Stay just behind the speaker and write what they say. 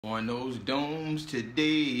On those domes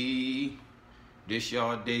today. This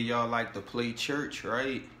y'all day y'all like to play church,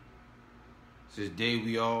 right? This day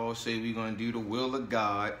we all say we gonna do the will of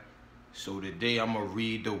God. So today I'm gonna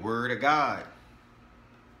read the word of God.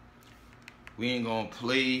 We ain't gonna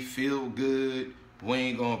play feel good. We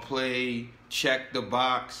ain't gonna play check the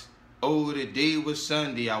box. Oh, today was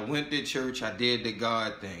Sunday. I went to church. I did the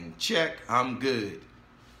God thing. Check, I'm good.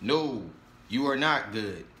 No, you are not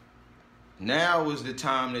good. Now is the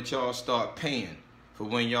time that y'all start paying for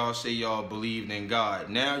when y'all say y'all believed in God.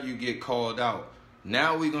 Now you get called out.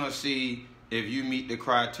 Now we're going to see if you meet the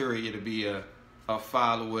criteria to be a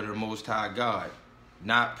follower of the Most High God.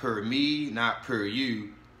 Not per me, not per you,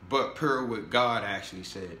 but per what God actually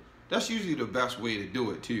said. That's usually the best way to do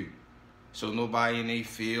it too. So nobody in their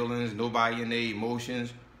feelings, nobody in their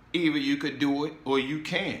emotions. Either you could do it or you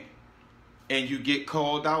can't. And you get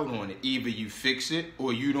called out on it. Either you fix it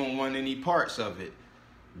or you don't want any parts of it.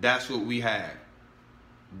 That's what we have.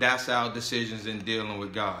 That's our decisions in dealing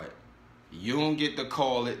with God. You don't get to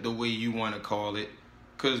call it the way you want to call it,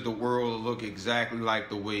 because the world will look exactly like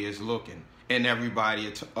the way it's looking. And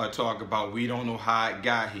everybody talk about, we don't know how it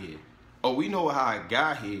got here. Oh, we know how it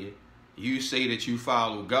got here. You say that you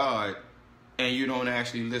follow God and you don't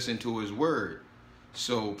actually listen to his word.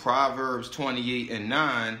 So Proverbs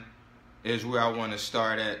 28:9 is where I want to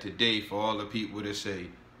start at today for all the people to say,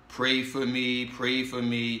 pray for me,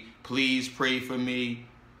 please pray for me.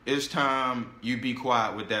 It's time you be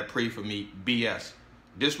quiet with that pray for me BS.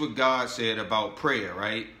 This is what God said about prayer,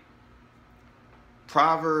 right?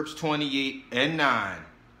 Proverbs 28:9.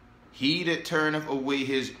 He that turneth away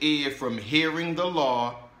his ear from hearing the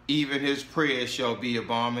law, even his prayer shall be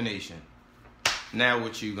abomination. Now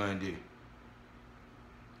what you gonna do?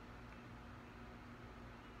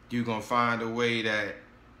 You're going to find a way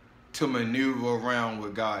to maneuver around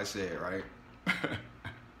what God said, right?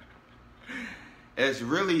 It's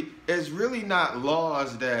really not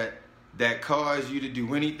laws that cause you to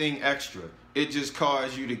do anything extra. It just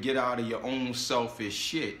causes you to get out of your own selfish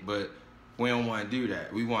shit. But we don't want to do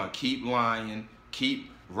that. We want to keep lying,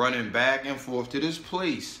 keep running back and forth to this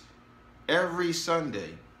place every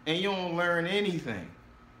Sunday. And you don't learn anything.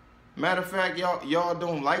 Matter of fact, y'all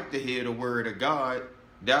don't like to hear the word of God.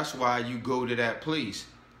 That's why you go to that place.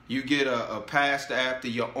 You get a pastor after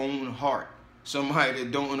your own heart. Somebody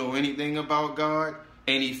that don't know anything about God,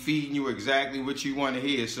 and he feeding you exactly what you want to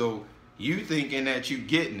hear. So you thinking that you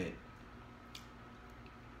getting it.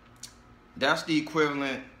 That's the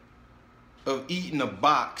equivalent of eating a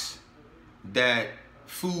box that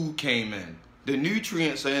food came in. The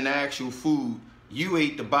nutrients are in the actual food. You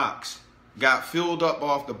ate the box. Got filled up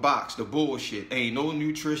off the box. The bullshit. Ain't no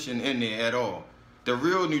nutrition in there at all. The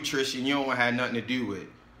real nutrition you don't have nothing to do with.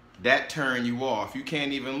 That turn you off. You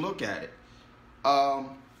can't even look at it.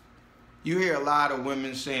 You hear a lot of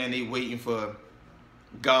women saying they waiting for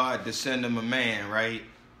God to send them a man, right?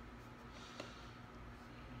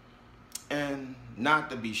 And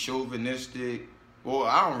not to be chauvinistic. Well,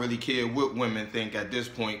 I don't really care what women think at this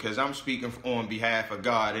point, because I'm speaking on behalf of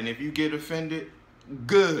God. And if you get offended,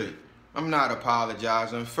 good. I'm not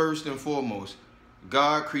apologizing. First and foremost,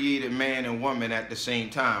 God created man and woman at the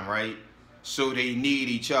same time, right? So they need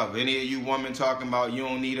each other. Any of you women talking about you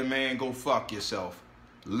don't need a man, go fuck yourself.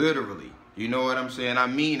 Literally. You know what I'm saying? I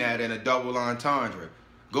mean that in a double entendre.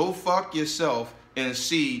 Go fuck yourself and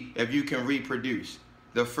see if you can reproduce.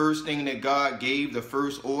 The first thing that God gave, the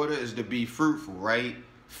first order, is to be fruitful, right?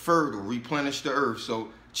 Fertile, replenish the earth. So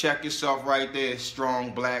check yourself right there,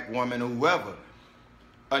 strong black woman or whoever.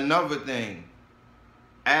 Another thing.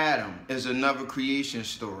 Adam is another creation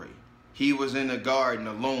story. He was in the garden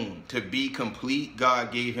alone. To be complete,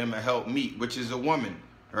 God gave him a helpmeet, which is a woman,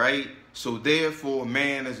 right? So therefore,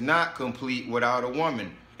 man is not complete without a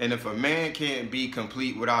woman. And if a man can't be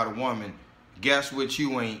complete without a woman, guess what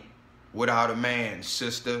you ain't without a man,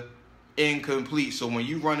 sister? Incomplete. So when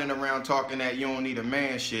you running around talking that you don't need a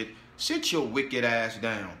man shit, sit your wicked ass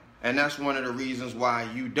down. And that's one of the reasons why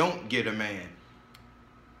you don't get a man.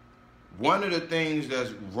 One of the things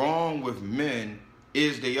that's wrong with men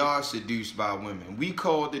is they are seduced by women. We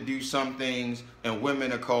called to do some things and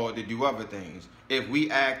women are called to do other things. If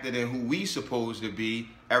we acted in who we supposed to be,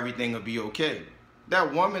 everything will be okay.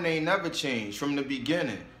 That woman ain't never changed from the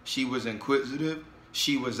beginning. She was inquisitive.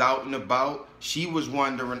 She was out and about. She was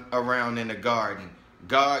wandering around in the garden.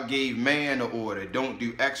 God gave man the order. Don't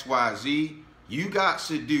do X, Y, Z. You got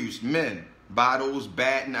seduced, men. By those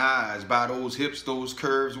batting eyes, by those hips, those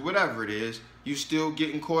curves, whatever it is, you still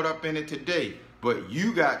getting caught up in it today. But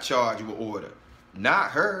you got charged with order,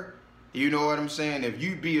 not her. You know what I'm saying? If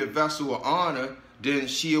you be a vessel of honor, then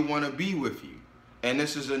she'll want to be with you. And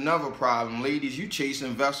this is another problem. Ladies, you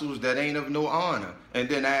chasing vessels that ain't of no honor. And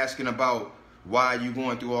then asking about why you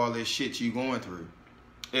going through all this shit you going through.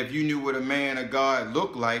 If you knew what a man of God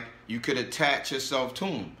looked like, you could attach yourself to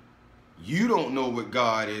him. You don't know what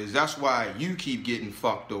God is. That's why you keep getting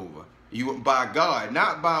fucked over. You by God,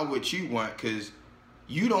 not by what you want, because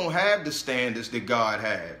you don't have the standards that God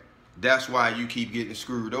had. That's why you keep getting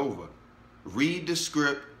screwed over. Read the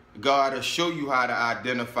script. God will show you how to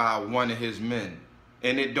identify one of his men.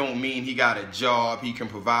 And it don't mean he got a job, he can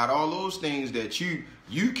provide all those things that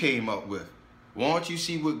you came up with. Why don't you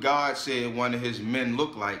see what God said one of his men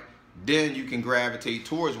looked like? Then you can gravitate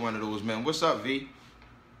towards one of those men. What's up, V?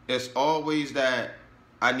 It's always that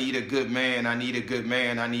I need a good man, I need a good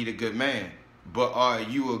man, I need a good man. But are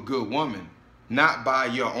you a good woman? Not by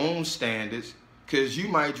your own standards, because you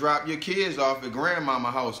might drop your kids off at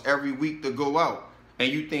grandmama's house every week to go out.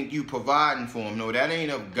 And you think you providing for them. No, that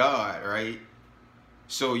ain't of God, right?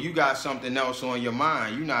 So you got something else on your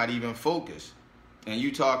mind. You're not even focused. And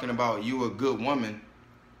you talking about you a good woman.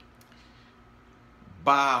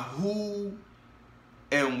 By who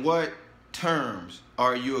and what terms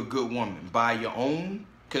are you a good woman? By your own?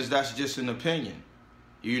 Because that's just an opinion.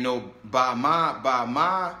 You know, by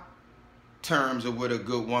my terms of what a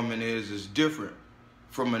good woman is different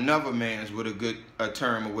from another man's what a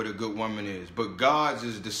term of what a good woman is. But God's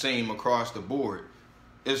is the same across the board.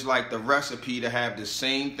 It's like the recipe to have the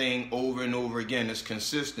same thing over and over again. It's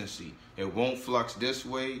consistency. It won't flux this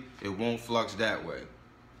way. It won't flux that way.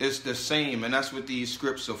 It's the same, and that's what these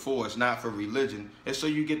scripts are for. It's not for religion. It's so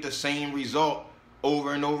you get the same result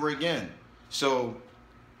over and over again. So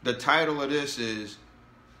the title of this is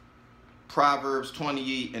Proverbs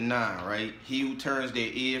 28:9, right? He who turns their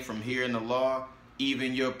ear from hearing the law,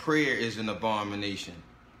 even your prayer is an abomination.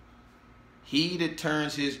 He that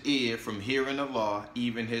turns his ear from hearing the law,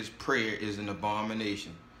 even his prayer is an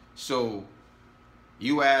abomination. So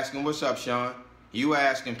you asking, what's up, Sean? You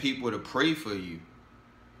asking people to pray for you.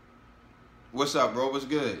 What's up, bro? What's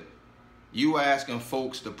good? You asking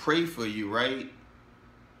folks to pray for you, right?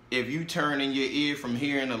 If you turning your ear from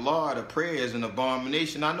hearing the law, the prayer is an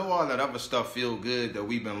abomination. I know all that other stuff feel good that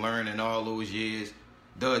we've been learning all those years.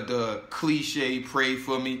 The cliche, pray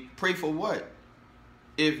for me. Pray for what?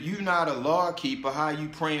 If you not a law keeper, how you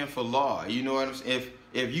praying for law? You know what I'm saying?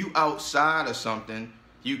 If you outside of something,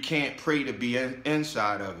 you can't pray to be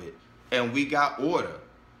inside of it. And we got order.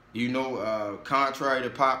 You know, contrary to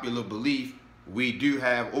popular belief, we do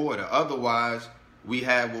have order. Otherwise, we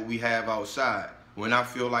have what we have outside. When I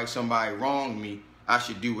feel like somebody wronged me, I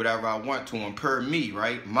should do whatever I want to them per me,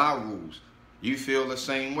 right? My rules. You feel the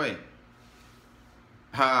same way.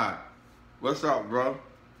 Hi. What's up, bro?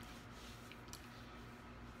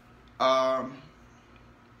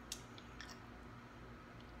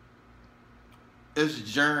 It's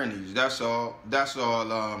journeys. That's all.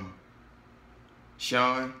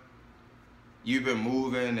 Sean, you've been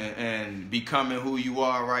moving and becoming who you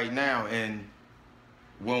are right now. And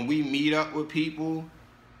when we meet up with people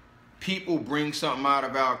bring something out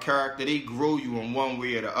of our character. They grow you in one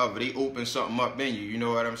way or the other. They open something up in you. You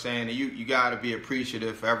know what I'm saying? And you got to be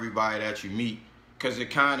appreciative for everybody that you meet, because it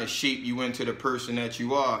kind of shape you into the person that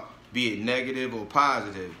you are, be it negative or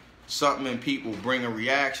positive. Something in people bring a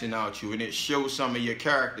reaction out you, and it shows some of your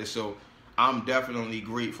character. So I'm definitely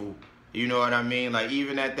grateful. You know what I mean? Like,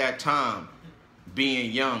 even at that time,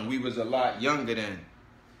 being young, we was a lot younger then.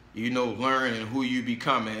 You know, learning who you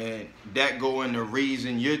becoming, and that go into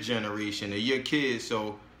raising your generation or your kids.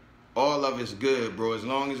 So all of it's good, bro, as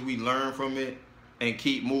long as we learn from it and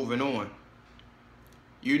keep moving on.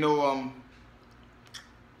 You know,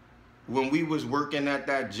 when we was working at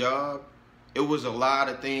that job, it was a lot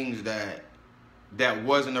of things that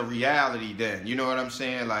wasn't a reality then. You know what I'm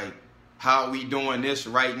saying? Like, how we doing this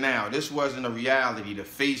right now? This wasn't a reality, to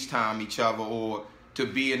FaceTime each other or to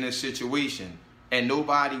be in this situation. And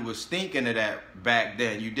nobody was thinking of that back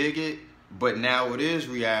then. You dig it? But now it is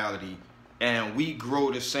reality. And we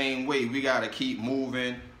grow the same way. We got to keep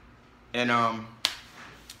moving. And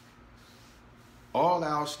all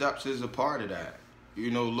our steps is a part of that.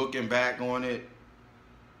 You know, looking back on it,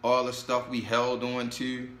 all the stuff we held on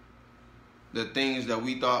to, the things that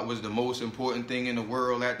we thought was the most important thing in the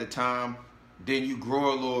world at the time. Then you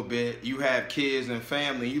grow a little bit, you have kids and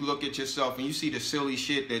family, you look at yourself and you see the silly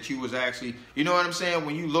shit that you was actually, you know what I'm saying?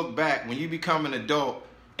 When you look back, when you become an adult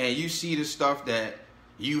and you see the stuff that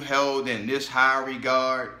you held in this high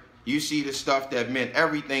regard, you see the stuff that meant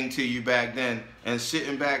everything to you back then, and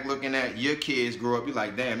sitting back looking at your kids grow up, you're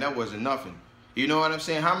like, damn, that wasn't nothing. You know what I'm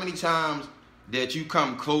saying? How many times that you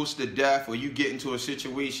come close to death or you get into a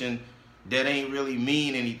situation that ain't really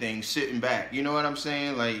mean anything sitting back. You know what I'm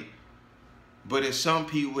saying? Like, but it's some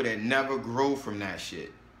people that never grow from that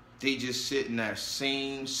shit. They just sit in that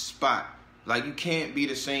same spot. Like, you can't be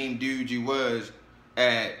the same dude you was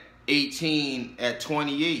at 18, at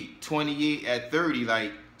 28, 28 at 30.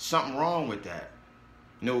 Like, something wrong with that.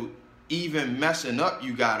 You know, even messing up,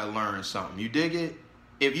 you gotta learn something. You dig it?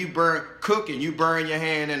 If you cooking, you burn your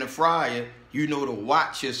hand in the fryer, you know to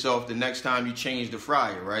watch yourself the next time you change the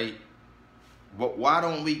fryer, right? But why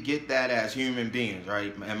don't we get that as human beings,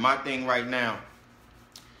 right? And my thing right now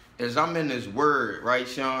is I'm in this word, right,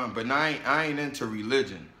 Sean? But I ain't into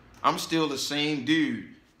religion. I'm still the same dude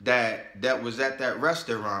that was at that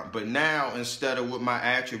restaurant. But now, instead of what my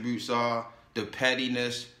attributes are, the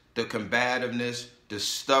pettiness, the combativeness, the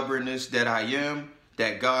stubbornness that I am,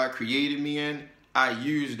 that God created me in, I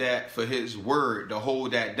use that for his word to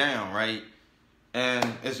hold that down, right? And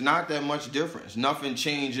it's not that much difference. Nothing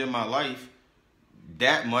changed in my life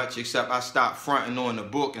that much, except I stopped fronting on the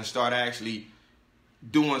book and start actually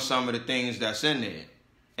doing some of the things that's in there.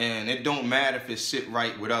 And it don't matter if it sit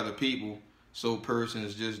right with other people. So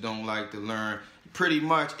persons just don't like to learn. Pretty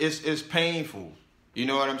much, it's painful. You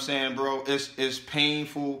know what I'm saying, bro? It's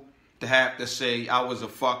painful to have to say I was a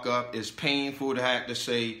fuck up. It's painful to have to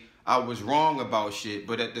say I was wrong about shit.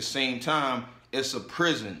 But at the same time, it's a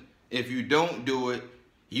prison. If you don't do it,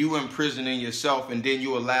 you imprisoning yourself, and then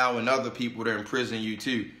you allowing other people to imprison you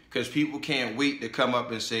too. Because people can't wait to come up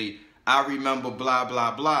and say, I remember blah,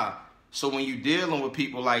 blah, blah. So when you dealing with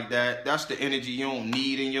people like that, that's the energy you don't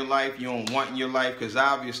need in your life, you don't want in your life, because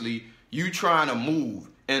obviously you trying to move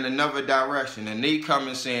in another direction, and they come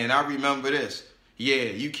and saying, I remember this. Yeah,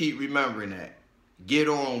 you keep remembering that. Get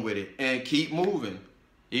on with it and keep moving.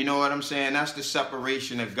 You know what I'm saying? That's the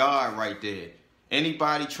separation of God right there.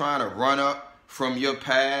 Anybody trying to run up from your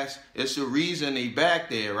past, it's a reason they back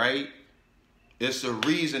there, right? It's a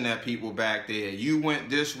reason that people back there. You went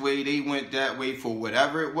this way, they went that way. For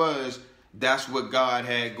whatever it was, that's what God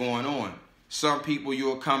had going on. Some people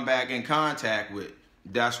you'll come back in contact with.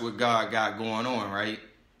 That's what God got going on, right?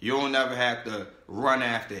 You don't never have to run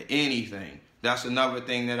after anything. That's another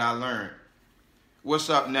thing that I learned. What's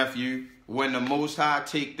up, nephew? When the Most High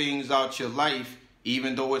take things out your life,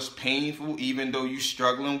 even though it's painful, even though you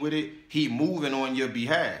struggling with it, he moving on your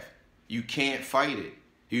behalf. You can't fight it.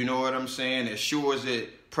 You know what I'm saying? As sure as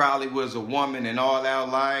it probably was a woman in all our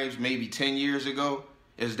lives maybe 10 years ago,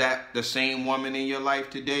 is that the same woman in your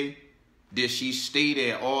life today? Did she stay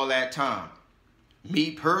there all that time?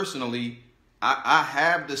 Me personally, I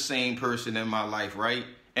have the same person in my life, right?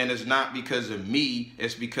 And it's not because of me,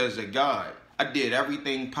 it's because of God. I did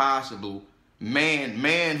everything possible,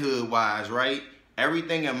 manhood-wise, right?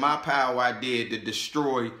 Everything in my power I did to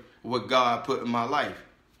destroy what God put in my life.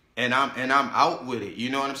 And I'm out with it.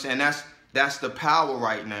 You know what I'm saying? That's the power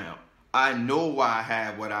right now. I know why I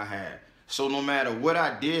have what I have. So no matter what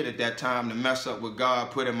I did at that time to mess up what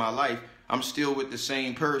God put in my life, I'm still with the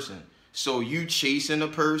same person. So you chasing a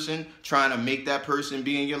person, trying to make that person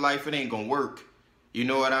be in your life, it ain't gonna work. You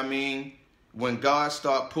know what I mean? When God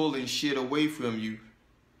start pulling shit away from you,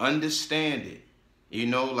 understand it. You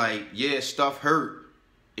know, like, yeah, stuff hurt.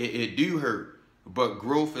 It do hurt. But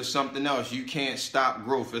growth is something else. You can't stop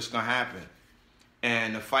growth. It's going to happen.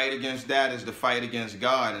 And the fight against that is the fight against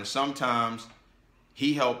God. And sometimes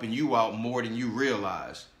he helping you out more than you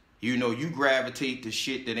realize. You know, you gravitate to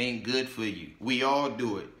shit that ain't good for you. We all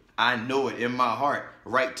do it. I know it in my heart.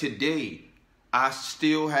 Right today, I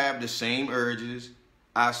still have the same urges.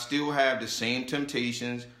 I still have the same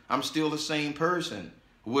temptations. I'm still the same person.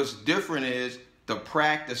 What's different is the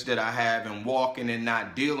practice that I have in walking and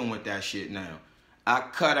not dealing with that shit now. I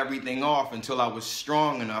cut everything off until I was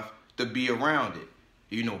strong enough to be around it.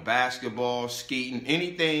 You know, basketball, skating,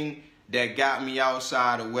 anything that got me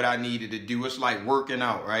outside of what I needed to do. It's like working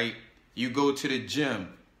out, right? You go to the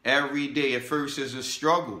gym every day. At first it's a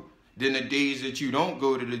struggle. Then the days that you don't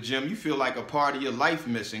go to the gym, you feel like a part of your life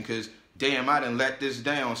missing because, damn, I done let this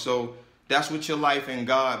down. So that's what your life in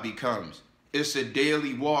God becomes. It's a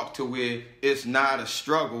daily walk to where it's not a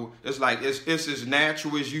struggle. It's like it's as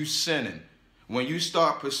natural as you sinning. When you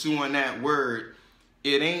start pursuing that word,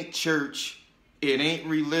 it ain't church, it ain't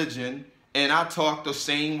religion, and I talk the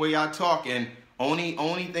same way I talk. And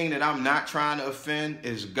only thing that I'm not trying to offend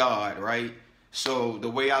is God, right? So the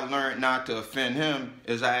way I learned not to offend him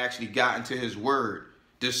is I actually got into his word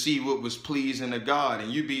to see what was pleasing to God.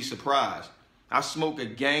 And you'd be surprised. I smoke a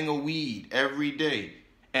gang of weed every day.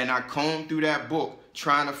 And I combed through that book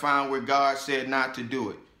trying to find where God said not to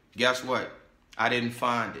do it. Guess what? I didn't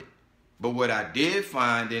find it. But what I did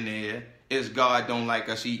find in there is God don't like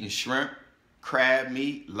us eating shrimp. crab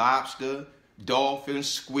meat, lobster, dolphin,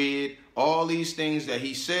 squid, all these things that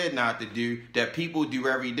he said not to do that people do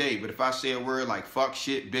every day. But if I say a word like fuck,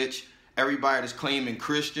 shit, bitch, everybody that's claiming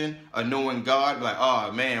Christian or knowing God, like,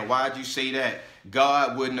 oh man, why'd you say that?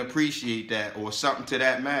 God wouldn't appreciate that, or something to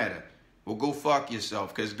that matter. Well, go fuck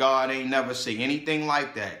yourself, because God ain't never say anything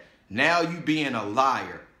like that. Now you being a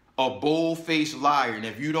liar, a bold-faced liar. And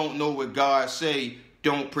if you don't know what God say,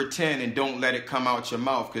 don't pretend and don't let it come out your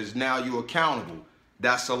mouth, because now you're accountable.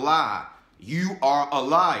 That's a lie. You are a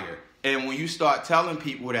liar. And when you start telling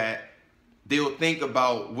people that, they'll think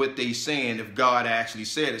about what they saying if God actually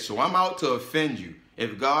said it. So I'm out to offend you.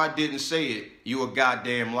 If God didn't say it, you a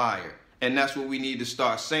goddamn liar. And that's what we need to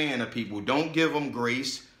start saying to people. Don't give them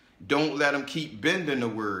grace. Don't let them keep bending the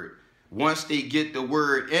word. Once they get the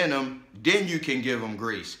word in them, then you can give them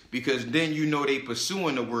grace, because then you know they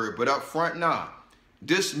pursuing the word. But up front, nah.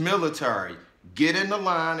 This military, get in the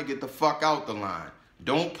line and get the fuck out the line.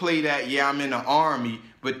 Don't play that, yeah, I'm in the army,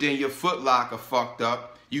 but then your Foot Locker fucked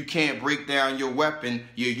up. You can't break down your weapon,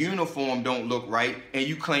 your uniform don't look right, and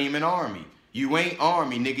you claim an army. You ain't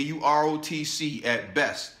army, nigga. You ROTC at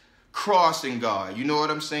best. Crossing guard, you know what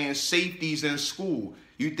I'm saying? Safety's in school.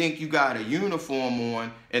 You think you got a uniform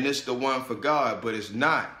on and it's the one for God, but it's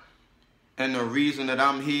not. And the reason that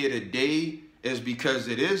I'm here today is because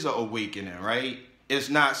it is an awakening, right? It's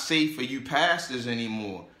not safe for you pastors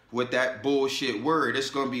anymore with that bullshit word. It's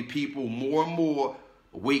going to be people more and more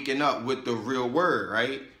waking up with the real word,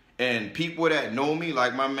 right? And people that know me,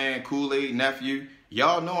 like my man Kool-Aid Nephew,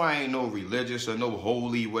 y'all know I ain't no religious or no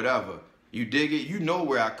holy whatever. You dig it? You know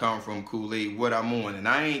where I come from, Kool-Aid, what I'm on. And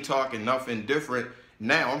I ain't talking nothing different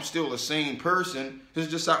now. I'm still the same person. It's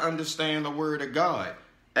just I understand the word of God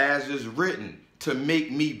as is written to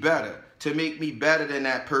make me better. To make me better than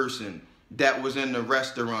that person that was in the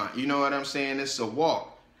restaurant. You know what I'm saying? It's a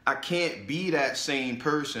walk. I can't be that same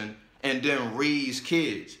person and then raise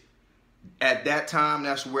kids. At that time,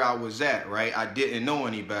 that's where I was at, right? I didn't know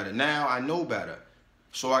any better. Now I know better.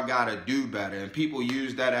 So I got to do better. And people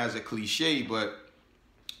use that as a cliche, but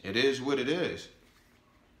it is what it is.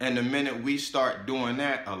 And the minute we start doing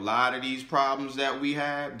that, a lot of these problems that we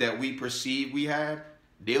have, that we perceive we have,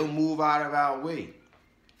 they'll move out of our way.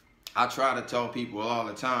 I try to tell people all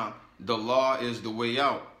the time, the law is the way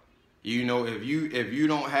out. You know, if you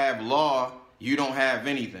don't have law, you don't have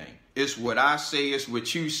anything. It's what I say, it's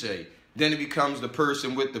what you say. Then it becomes the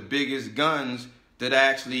person with the biggest guns that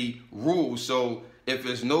actually rules. So if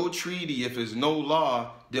there's no treaty, if there's no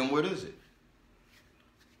law, then what is it?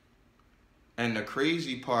 And the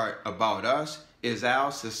crazy part about us is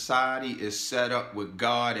our society is set up with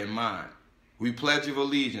God in mind. We pledge of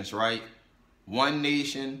allegiance, right? One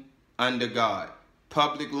nation under God.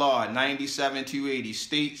 Public law 97-280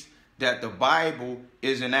 states that the Bible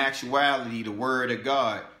is in actuality the word of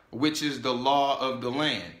God, which is the law of the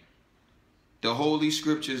land. The Holy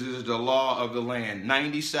Scriptures is the law of the land.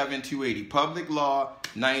 97-280. Public law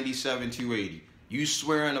 97-280. You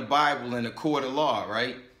swear in the Bible in a court of law,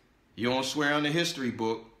 right? You don't swear on the history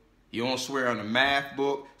book. You don't swear on the math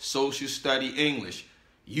book, social study, English.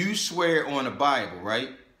 You swear on the Bible, right?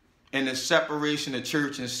 And the separation of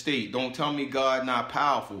church and state. Don't tell me God not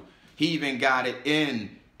powerful. He even got it in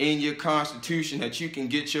your Constitution that you can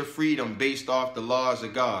get your freedom based off the laws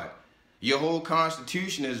of God. Your whole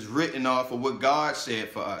Constitution is written off of what God said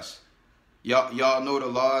for us. Y'all know the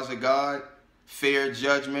laws of God? Fair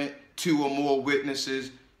judgment, 2 or more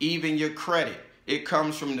witnesses, even your credit. It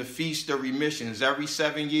comes from the Feast of Remissions. Every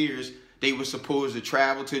 7 years, they were supposed to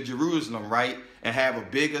travel to Jerusalem, right? And have a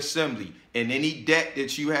big assembly. And any debt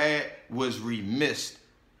that you had was remissed.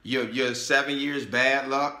 Your 7 years bad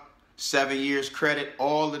luck, 7 years credit,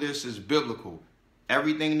 all of this is biblical.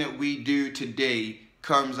 Everything that we do today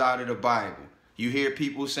comes out of the Bible. You hear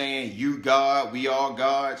people saying, you God, we all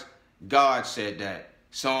gods. God said that.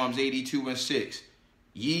 Psalms 82:6.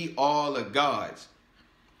 Ye all are gods.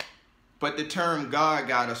 But the term God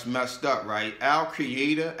got us messed up, right? Our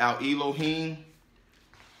creator, our Elohim,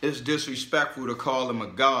 it's disrespectful to call him a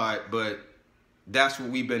god, but that's what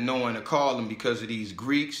we've been knowing to call him because of these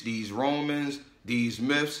Greeks, these Romans, these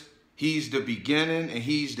myths. He's the beginning and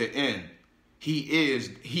he's the end. He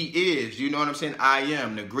is, you know what I'm saying? I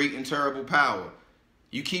am, the great and terrible power.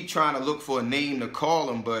 You keep trying to look for a name to call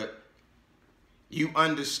him, but you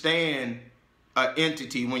understand an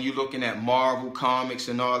entity when you're looking at Marvel comics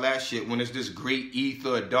and all that shit, when it's this great ether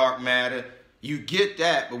or dark matter. You get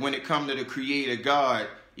that, but when it comes to the creator God,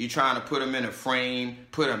 you're trying to put him in a frame,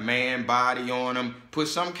 put a man body on him, put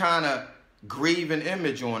some kind of graven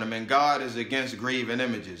image on him, and God is against graven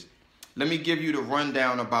images. Let me give you the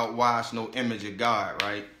rundown about why it's no image of God,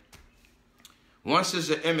 right? Once it's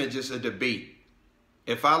an image, it's a debate.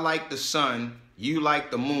 If I like the sun, you like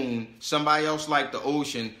the moon, somebody else like the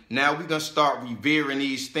ocean, now we're going to start revering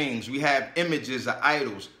these things. We have images of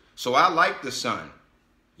idols. So I like the sun.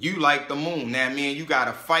 You like the moon. Now, man, you got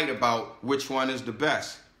to fight about which one is the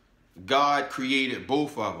best. God created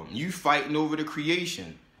both of them. You fighting over the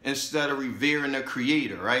creation instead of revering the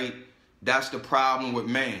creator, right? That's the problem with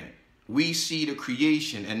man. We see the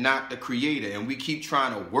creation and not the creator, and we keep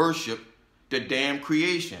trying to worship the damn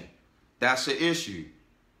creation. That's the issue.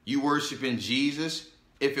 You worshiping Jesus.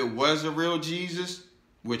 If it was a real Jesus,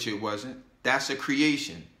 which it wasn't, that's a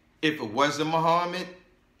creation. If it wasn't Muhammad,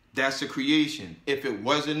 that's a creation. If it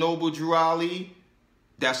wasn't Noble Drew Ali,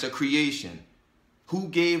 that's a creation. Who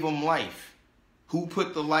gave him life? Who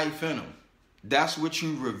put the life in him? That's what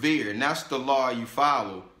you revere, and that's the law you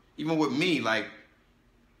follow. Even with me, like,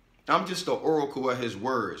 I'm just the oracle of his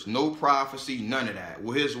words. No prophecy, none of that.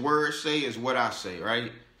 What his words say is what I say,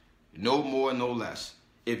 right? No more, no less.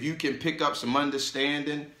 If you can pick up some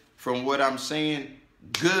understanding from what I'm saying,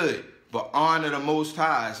 good. But honor the Most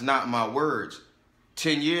High is not my words.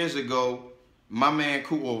 10 years ago, my man,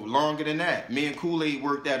 longer than that, me and Kool-Aid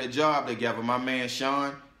worked at a job together. My man,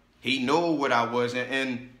 Sean, he know what I was.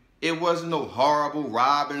 And it wasn't no horrible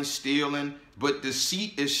robbing, stealing. But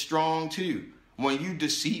deceit is strong too. When you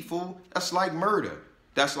deceitful, that's like murder.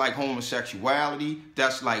 That's like homosexuality.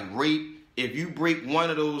 That's like rape. If you break one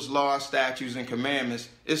of those laws, statutes, and commandments,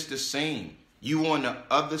 it's the same. You on the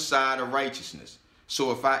other side of righteousness.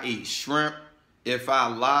 So if I ate shrimp, if I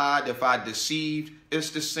lied, if I deceived,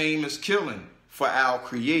 it's the same as killing for our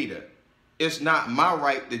creator. It's not my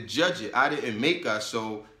right to judge it. I didn't make us.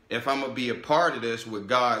 So if I'm going to be a part of this, what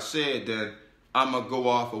God said, then I'm going to go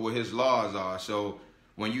off of what his laws are. So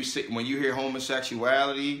when you hear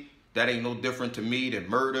homosexuality, that ain't no different to me than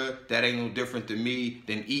murder. That ain't no different to me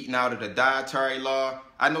than eating out of the dietary law.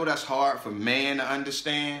 I know that's hard for man to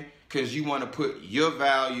understand because you want to put your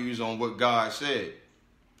values on what God said.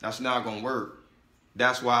 That's not going to work.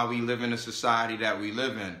 That's why we live in the society that we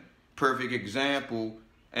live in. Perfect example,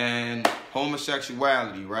 and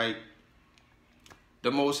homosexuality, right?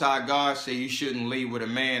 The Most High God say you shouldn't lay with a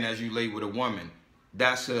man as you lay with a woman.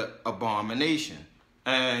 That's an abomination.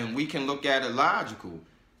 And we can look at it logical.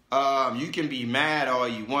 You can be mad all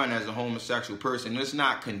you want as a homosexual person. It's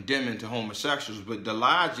not condemning to homosexuals, but the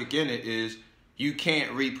logic in it is you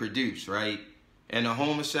can't reproduce, right? In a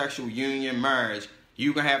homosexual union marriage,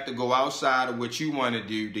 you're going to have to go outside of what you want to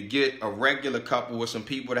do to get a regular couple with some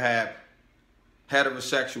people to have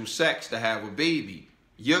heterosexual sex to have a baby.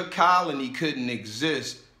 Your colony couldn't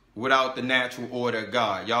exist without the natural order of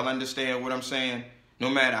God. Y'all understand what I'm saying? No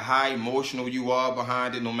matter how emotional you are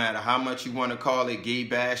behind it, no matter how much you want to call it gay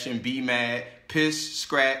bashing, be mad, piss,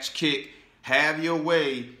 scratch, kick, have your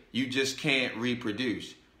way, you just can't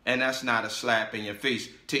reproduce. And that's not a slap in your face.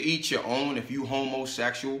 To each your own. If you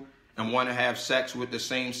homosexual and want to have sex with the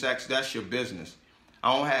same sex, that's your business.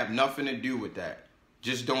 I don't have nothing to do with that.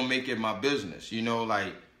 Just don't make it my business. You know,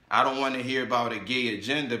 like, I don't want to hear about a gay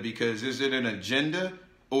agenda, because is it an agenda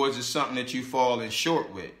or is it something that you falling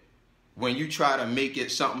short with? When you try to make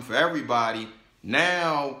it something for everybody,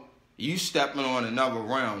 now you stepping on another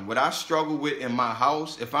realm. What I struggle with in my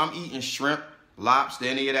house, if I'm eating shrimp, lobster,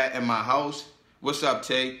 any of that in my house, what's up,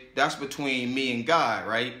 Tay? That's between me and God,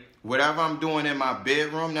 right? Whatever I'm doing in my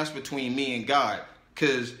bedroom, that's between me and God.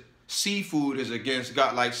 Because seafood is against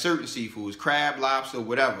God, like certain seafoods, crab, lobster,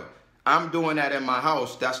 whatever. I'm doing that in my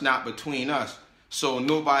house. That's not between us. So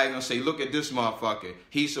nobody gonna say, look at this motherfucker.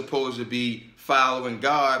 He's supposed to be following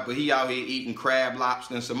God, but he out here eating crab,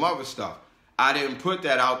 lobster, and some other stuff. I didn't put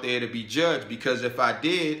that out there to be judged, because if I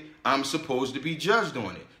did, I'm supposed to be judged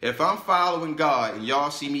on it. If I'm following God and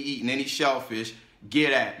y'all see me eating any shellfish,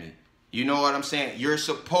 get at me. You know what I'm saying? You're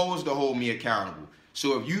supposed to hold me accountable.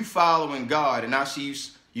 So if you following God and I see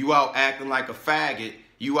you out acting like a faggot,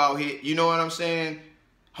 you out here, you know what I'm saying?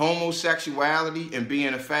 Homosexuality and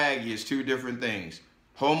being a faggot is two different things.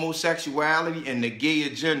 Homosexuality and the gay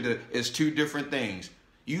agenda is two different things.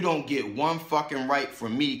 You don't get one fucking right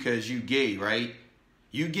from me because you gay, right?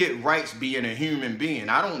 You get rights being a human being.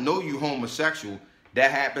 I don't know you homosexual.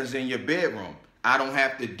 That happens in your bedroom. I don't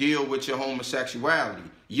have to deal with your homosexuality.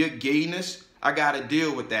 Your gayness, I got to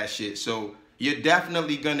deal with that shit. So you're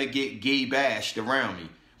definitely going to get gay bashed around me.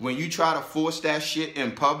 When you try to force that shit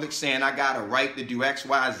in public saying I got a right to do X,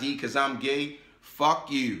 Y, Z because I'm gay, fuck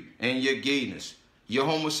you and your gayness. Your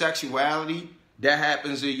homosexuality, that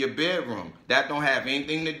happens in your bedroom. That don't have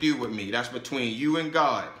anything to do with me. That's between you and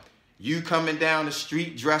God. You coming down the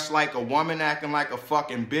street dressed like a woman, acting like a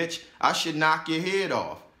fucking bitch, I should knock your head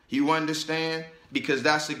off. You understand? because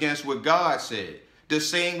that's against what God said. The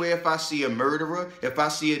same way if I see a murderer, if I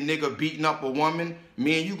see a nigga beating up a woman,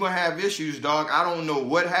 me and you gonna have issues, dog. I don't know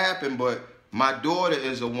what happened, but my daughter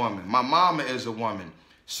is a woman. My mama is a woman.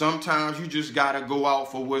 Sometimes you just gotta go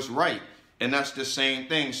out for what's right. And that's the same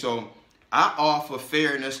thing. So I offer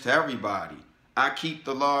fairness to everybody. I keep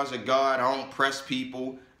the laws of God. I don't press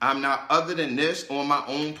people. I'm not, other than this, on my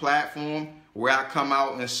own platform where I come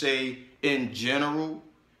out and say in general,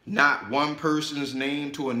 not one person's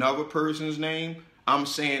name to another person's name. I'm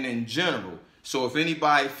saying in general. So if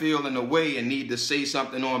anybody feel in a way and need to say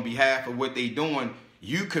something on behalf of what they doing,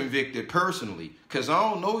 you convicted personally. Because I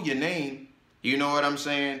don't know your name. You know what I'm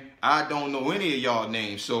saying? I don't know any of y'all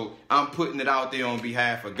names. So I'm putting it out there on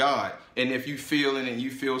behalf of God. And if you feeling and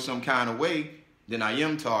you feel some kind of way, then I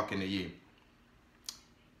am talking to you.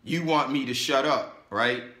 You want me to shut up,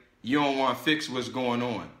 right? You don't want to fix what's going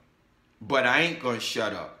on. But I ain't going to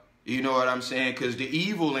shut up. You know what I'm saying? Because the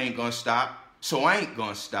evil ain't going to stop. So I ain't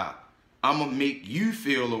going to stop. I'm going to make you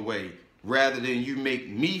feel a way rather than you make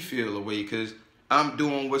me feel a way, because I'm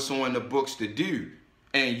doing what's on the books to do.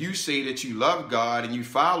 And you say that you love God and you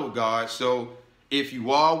follow God. So if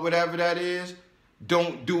you are whatever that is,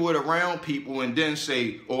 don't do it around people and then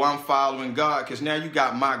say, oh, I'm following God, because now you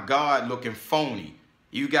got my God looking phony.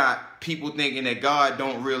 You got people thinking that God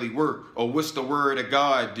don't really work. Or what's the word of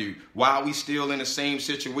God do? Why are we still in the same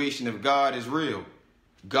situation if God is real?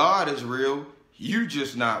 God is real. You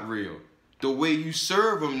just not real. The way you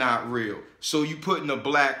serve him not real. So you putting a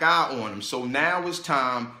black eye on him. So now it's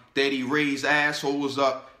time that he raise assholes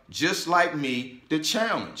up just like me to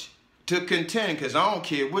challenge, to contend. Because I don't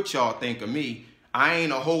care what y'all think of me. I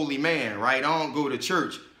ain't a holy man, right? I don't go to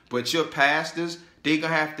church. But your pastors, they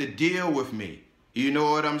gonna have to deal with me. You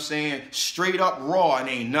know what I'm saying? Straight up raw, and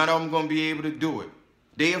ain't none of them gonna be able to do it.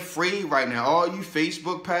 They afraid right now. All you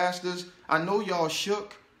Facebook pastors, I know y'all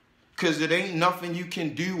shook, because it ain't nothing you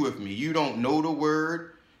can do with me. You don't know the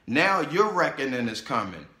word. Now your reckoning is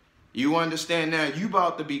coming. You understand now? You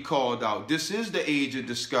about to be called out. This is the age of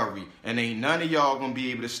discovery, and ain't none of y'all gonna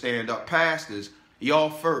be able to stand up. Pastors, y'all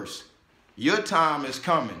first. Your time is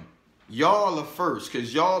coming. Y'all are first,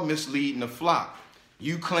 because y'all misleading the flock.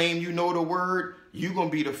 You claim you know the word, you gonna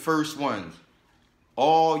be the first ones.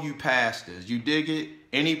 All you pastors, you dig it?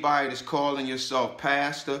 Anybody that's calling yourself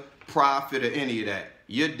pastor, prophet, or any of that,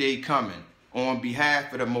 your day coming on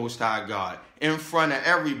behalf of the Most High God, in front of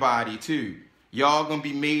everybody too. Y'all gonna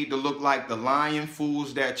be made to look like the lying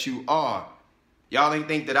fools that you are. Y'all ain't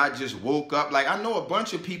think that I just woke up. Like, I know a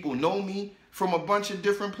bunch of people know me from a bunch of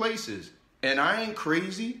different places, and I ain't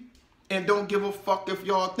crazy, and don't give a fuck if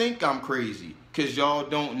y'all think I'm crazy, because y'all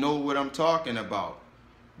don't know what I'm talking about.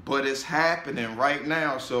 But it's happening right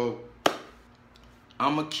now, so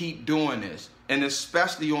I'm going to keep doing this. And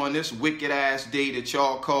especially on this wicked-ass day that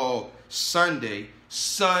y'all call Sunday.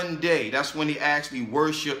 Sunday, that's when they actually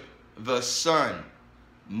worship the sun.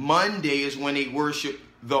 Monday is when they worship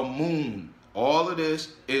the moon. All of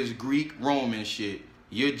this is Greek Roman shit.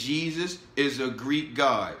 Your Jesus is a Greek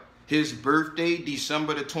god. His birthday,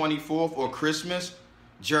 December the 24th, or Christmas,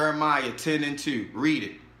 Jeremiah 10:2. Read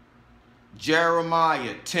it.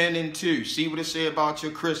 Jeremiah 10:2. See what it say about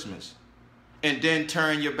your Christmas. And then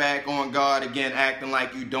turn your back on God again, acting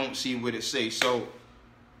like you don't see what it say. So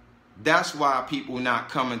that's why people not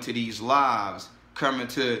coming to these lives, coming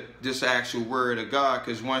to this actual word of God,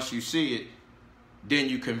 because once you see it, then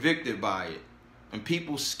you convicted by it. And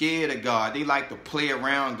people scared of God. They like to play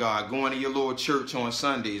around God, going to your little church on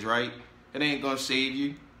Sundays, right? It ain't going to save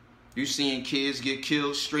you. You seeing kids get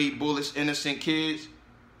killed, straight bullets, innocent kids.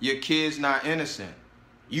 Your kids not innocent.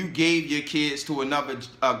 You gave your kids to another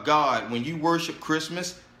God. When you worship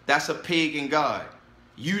Christmas, that's a pagan God.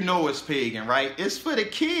 You know it's pagan, right? It's for the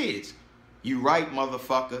kids. You right,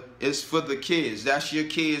 motherfucker. It's for the kids. That's your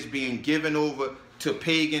kids being given over to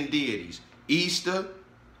pagan deities. Easter,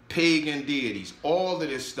 pagan deities. All of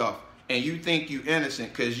this stuff. And you think you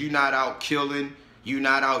innocent because you're not out killing. You're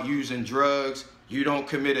not out using drugs. You don't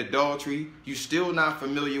commit adultery. You still not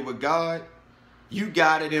familiar with God. You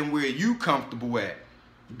got it in where you comfortable at.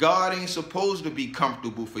 God ain't supposed to be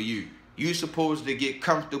comfortable for you. You're supposed to get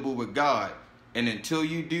comfortable with God. And until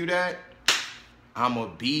you do that, I'm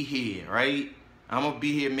going to be here, right? I'm going to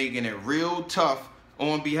be here making it real tough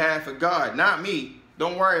on behalf of God. Not me.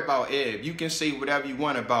 Don't worry about Ed. You can say whatever you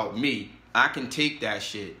want about me. I can take that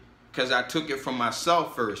shit. Because I took it from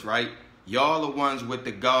myself first, right? Y'all the ones with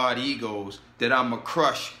the God egos that I'm going to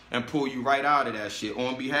crush and pull you right out of that shit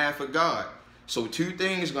on behalf of God. So two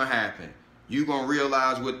things going to happen. You're going to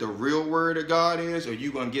realize what the real word of God is, or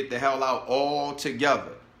you're going to get the hell out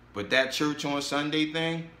altogether. But that church on Sunday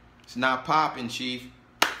thing, It's not popping, Chief.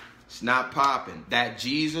 It's not popping. That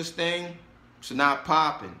Jesus thing, it's not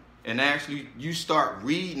popping. And actually, you start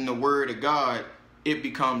reading the word of God, it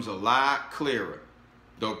becomes a lot clearer.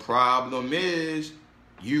 The problem is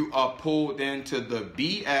you are pulled into the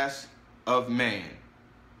BS of man.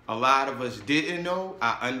 A lot of us didn't know.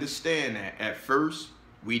 I understand that. At first,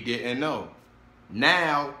 we didn't know.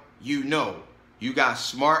 Now, you know. You got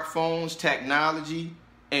smartphones, technology,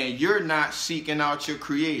 and you're not seeking out your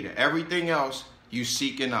creator. Everything else, you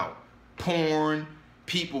seeking out. Porn,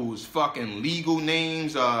 people's fucking legal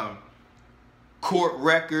names, court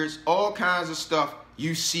records, all kinds of stuff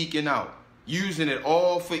you seeking out. Using it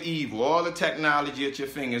all for evil, all the technology at your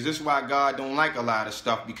fingers. This is why God don't like a lot of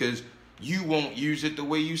stuff, because you won't use it the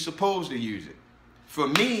way you're supposed to use it. For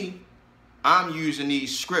me, I'm using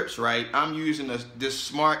these scripts, right? I'm using this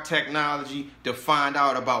smart technology to find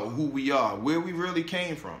out about who we are, where we really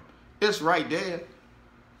came from. It's right there.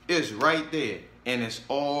 It's right there. And it's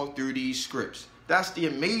all through these scripts. That's the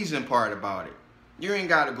amazing part about it. You ain't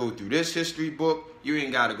got to go through this history book. You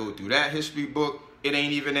ain't got to go through that history book. It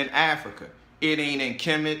ain't even in Africa. It ain't in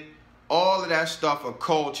Kemet. All of that stuff are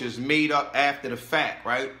cultures made up after the fact,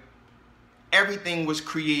 right? Everything was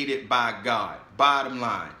created by God. Bottom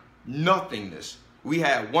line, nothingness. We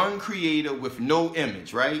had one creator with no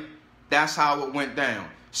image, right? That's how it went down.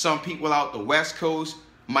 Some people out the West Coast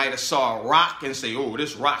might have saw a rock and say, oh,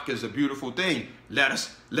 this rock is a beautiful thing. Let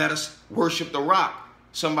us worship the rock.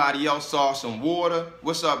 Somebody else saw some water.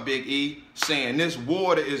 What's up, Big E? Saying this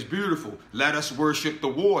water is beautiful. Let us worship the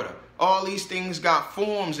water. All these things got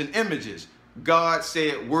forms and images. God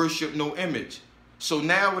said worship no image. So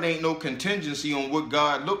now it ain't no contingency on what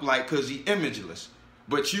God looked like, because he imageless.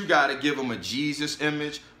 But you got to give him a Jesus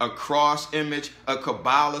image, a cross image, a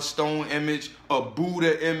Kabbalah stone image, a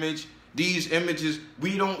Buddha image. These images,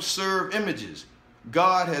 we don't serve images.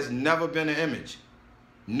 God has never been an image.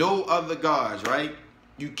 No other gods, right?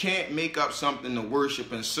 You can't make up something to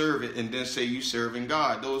worship and serve it and then say you serving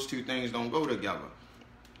God. Those two things don't go together.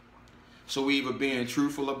 So we either being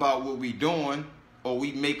truthful about what we doing, or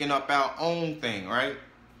we making up our own thing, right?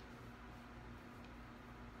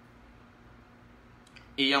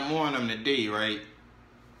 Yeah, I'm on them today, right?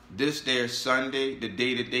 This there Sunday, the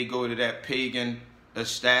day that they go to that pagan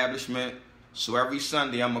establishment. So every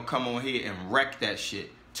Sunday I'm going to come on here and wreck that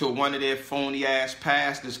shit. Till one of their phony ass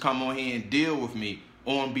pastors come on here and deal with me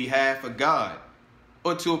on behalf of God.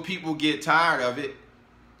 Or till people get tired of it.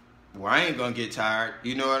 Well, I ain't going to get tired.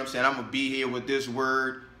 You know what I'm saying? I'm going to be here with this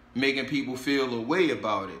word, making people feel a way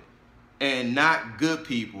about it. And not good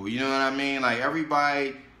people. You know what I mean? Like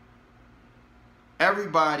everybody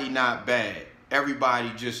not bad.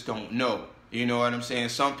 Everybody just don't know. You know what I'm saying?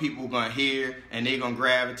 Some people going to hear and they going to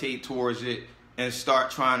gravitate towards it and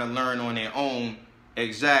start trying to learn on their own.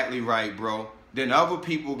 Exactly right, bro. Then other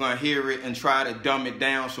people going to hear it and try to dumb it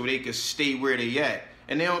down so they can stay where they at.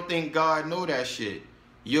 And they don't think God know that shit.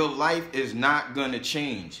 Your life is not going to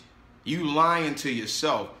change. You lying to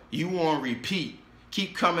yourself. You on repeat.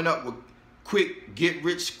 Keep coming up with quick, get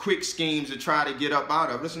rich quick schemes to try to get up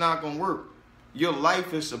out of. It's not going to work. Your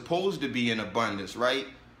life is supposed to be in abundance, right?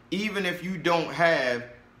 Even if you don't have,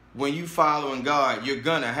 when you following God, you're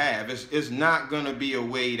going to have. It's not going to be a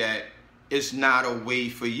way that it's not a way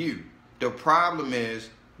for you. The problem is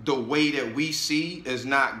the way that we see is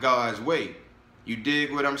not God's way. You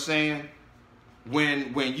dig what I'm saying?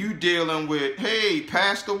 When you dealing with, hey,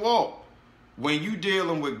 Pastor Walt, when you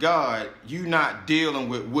dealing with God, you not dealing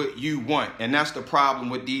with what you want. And that's the problem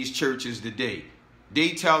with these churches today.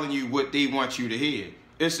 They telling you what they want you to hear.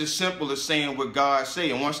 It's as simple as saying what God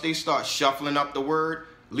say. And once they start shuffling up the word,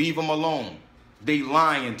 leave them alone. They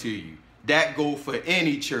lying to you. That go for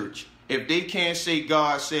any church. If they can't say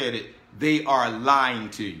God said it, they are lying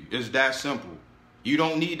to you. It's that simple. You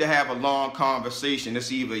don't need to have a long conversation.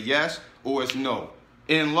 It's either yes or it's no.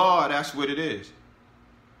 In law, that's what it is.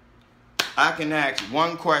 I can ask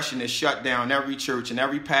one question to shut down every church, and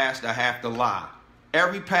every pastor have to lie.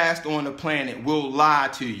 Every pastor on the planet will lie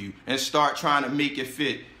to you and start trying to make it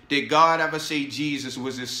fit. Did God ever say Jesus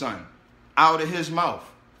was his son? Out of his mouth.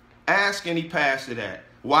 Ask any pastor that.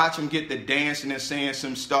 Watch him get the dancing and saying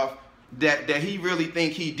some stuff that he really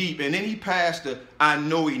think he deep. And any pastor, I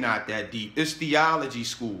know he not that deep. It's theology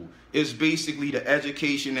school. It's basically the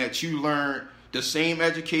education that you learned, the same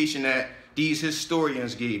education that these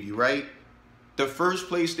historians gave you, right? The first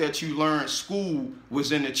place that you learned school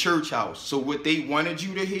was in the church house. So what they wanted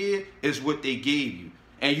you to hear is what they gave you.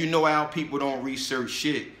 And you know how people don't research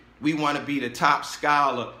shit. We want to be the top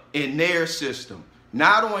scholar in their system.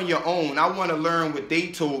 Not on your own. I want to learn what they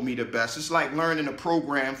told me the best. It's like learning a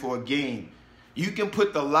program for a game. You can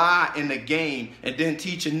put the lie in the game and then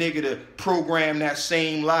teach a nigga to program that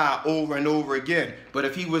same lie over and over again. But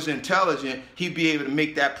if he was intelligent, he'd be able to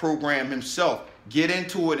make that program himself. Get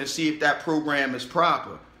into it and see if that program is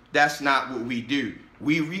proper. That's not what we do.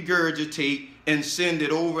 We regurgitate and send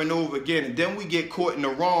it over and over again. And then we get caught in the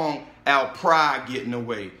wrong, our pride getting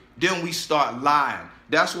away. Then we start lying.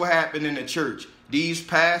 That's what happened in the church. These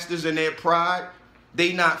pastors and their pride,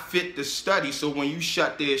 they not fit to study. So when you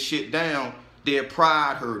shut their shit down, their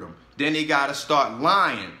pride hurt them. Then they got to start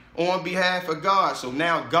lying on behalf of God. So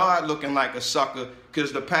now God looking like a sucker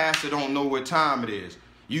because the pastor don't know what time it is.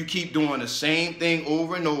 You keep doing the same thing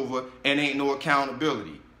over and over and ain't no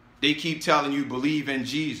accountability. They keep telling you believe in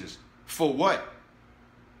Jesus. For what?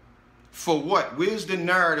 For what? Where's the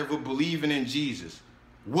narrative of believing in Jesus?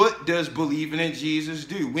 What does believing in Jesus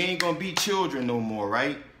do? We ain't going to be children no more,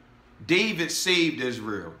 right? David saved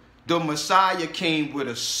Israel. The Messiah came with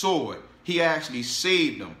a sword. He actually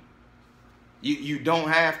saved them. You don't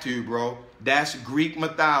have to, bro. That's Greek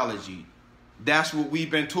mythology. That's what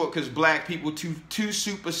we've been taught because black people too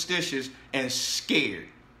superstitious and scared.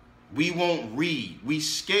 We won't read. We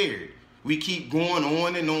scared. We keep going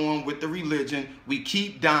on and on with the religion. We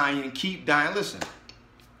keep dying. Listen,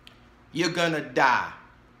 you're going to die.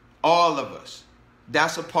 All of us.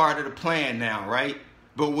 That's a part of the plan now, right?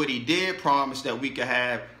 But what he did promise that we could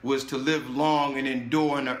have was to live long and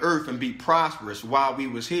endure on the earth and be prosperous while we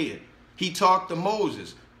was here. He talked to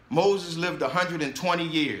Moses. Moses lived 120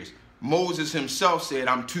 years. Moses himself said,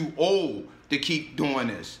 I'm too old to keep doing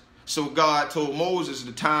this. So God told Moses,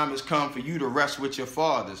 the time has come for you to rest with your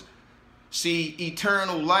fathers. See,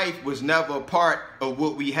 eternal life was never a part of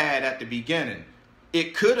what we had at the beginning.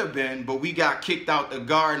 It could have been, but we got kicked out the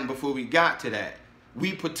garden before we got to that.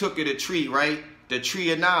 We partook of the tree, right? The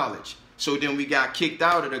tree of knowledge. So then we got kicked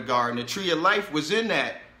out of the garden. The tree of life was in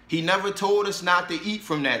that. He never told us not to eat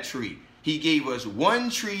from that tree. He gave us one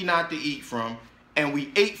tree not to eat from, and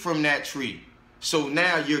we ate from that tree. So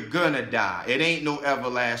now you're gonna die. It ain't no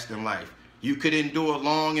everlasting life. You could endure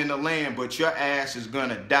long in the land, but your ass is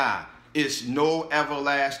gonna die. It's no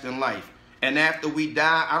everlasting life. And after we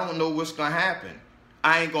die, I don't know what's gonna happen.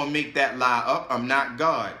 I ain't gonna make that lie up. I'm not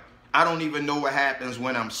God. I don't even know what happens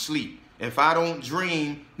when I'm asleep. If I don't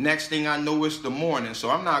dream, next thing I know it's the morning. So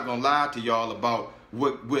I'm not gonna lie to y'all about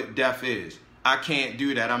what death is. I can't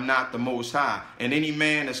do that. I'm not the Most High. And any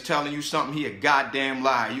man that's telling you something, he a goddamn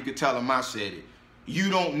liar. You can tell him I said it.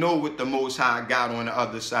 You don't know what the Most High got on the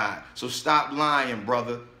other side. So stop lying,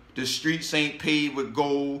 brother. The streets ain't paved with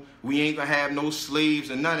gold. We ain't gonna have no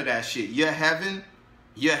slaves and none of that shit. Your heaven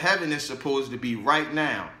is supposed to be right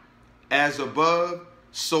now. As above,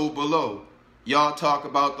 so below. Y'all talk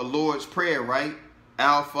about the Lord's Prayer, right?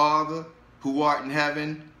 Our Father, who art in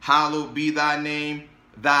heaven, hallowed be thy name.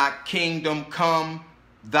 Thy kingdom come,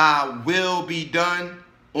 thy will be done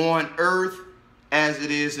on earth as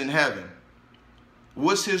it is in heaven.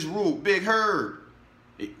 What's his rule? Big Herb.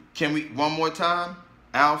 Can we, one more time?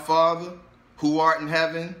 Our Father, who art in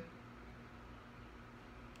heaven.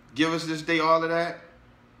 Give us this day all of that.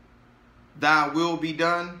 Thy will be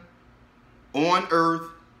done on earth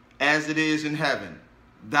as it is in heaven.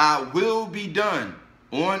 Thy will be done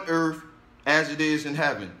on earth as it is in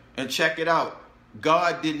heaven. And check it out.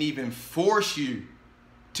 God didn't even force you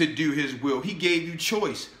to do his will. He gave you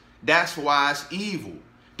choice. That's why it's evil.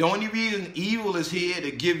 The only reason evil is here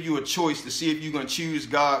to give you a choice to see if you're going to choose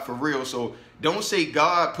God for real. So don't say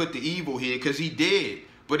God put the evil here, because he did.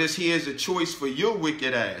 But it's here as a choice for your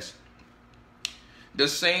wicked ass. The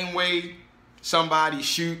same way somebody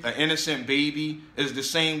shoot an innocent baby is the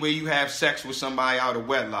same way you have sex with somebody out of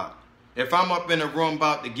wedlock. If I'm up in a room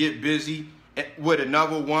about to get busy with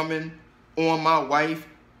another woman on my wife,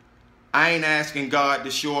 I ain't asking God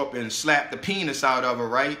to show up and slap the penis out of her,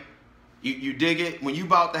 right? You dig it? When you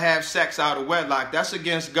about to have sex out of wedlock, that's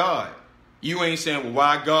against God. You ain't saying, well,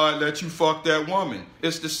 why God let you fuck that woman?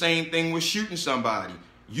 It's the same thing with shooting somebody.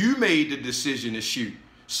 You made the decision to shoot.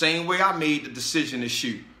 Same way I made the decision to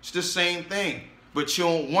shoot. It's the same thing. But you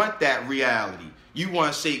don't want that reality. You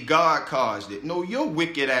want to say God caused it. No, your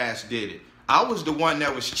wicked ass did it. I was the one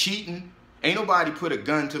that was cheating. Ain't nobody put a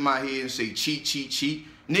gun to my head and say cheat, cheat, cheat.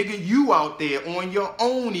 Nigga, you out there on your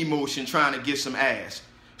own emotion trying to get some ass.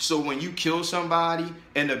 So when you kill somebody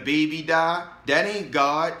and the baby die, that ain't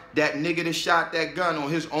God. That nigga that shot that gun on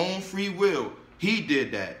his own free will, he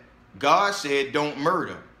did that. God said don't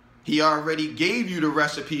murder. He already gave you the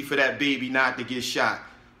recipe for that baby not to get shot.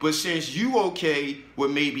 But since you okay with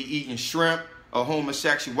maybe eating shrimp or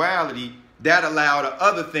homosexuality, that allowed the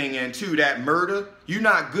other thing in too, that murder. You're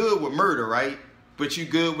not good with murder, right? But you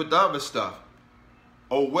good with the other stuff.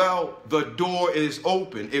 Oh, well, the door is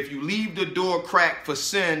open. If you leave the door cracked for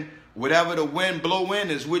sin, whatever the wind blow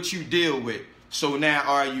in is what you deal with. So now,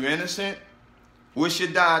 are you innocent? What's your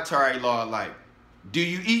dietary law like? Do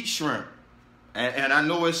you eat shrimp? And I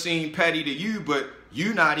know it seems petty to you, but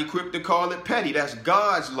you're not equipped to call it petty. That's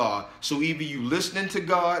God's law. So either you listening to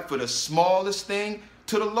God for the smallest thing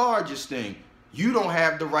to the largest thing. You don't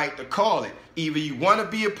have the right to call it. Either you want to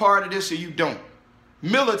be a part of this or you don't.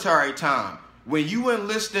 Military time. When you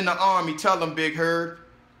enlist in the army, tell them, Big Herb,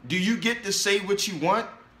 do you get to say what you want?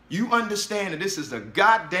 You understand that this is a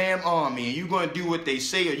goddamn army and you're going to do what they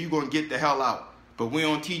say or you're going to get the hell out. But we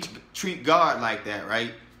don't treat God like that,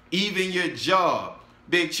 right? Even your job.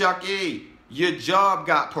 Big Chuck E., your job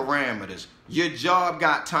got parameters. Your job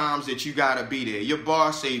got times that you got to be there. Your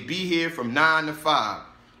boss say, be here from 9 to 5.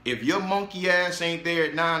 If your monkey ass ain't there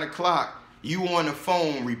at 9 o'clock, you on the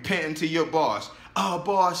phone repenting to your boss. Oh,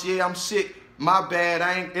 boss, yeah, I'm sick. My bad.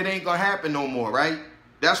 It ain't going to happen no more, right?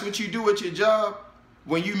 That's what you do at your job.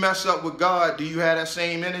 When you mess up with God, do you have that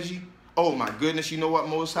same energy? Oh, my goodness, you know what,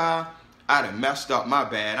 Most High? I done messed up, my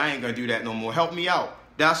bad. I ain't going to do that no more. Help me out.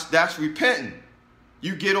 That's repenting.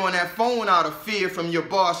 You get on that phone out of fear from your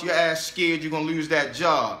boss. Your ass scared you're going to lose that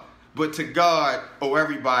job. But to God, oh,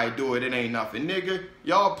 everybody do it. It ain't nothing. Nigga,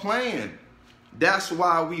 y'all playing. That's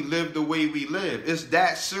why we live the way we live. It's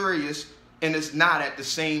that serious, and it's not at the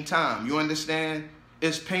same time. You understand?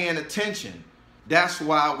 It's paying attention. That's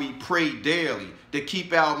why we pray daily, to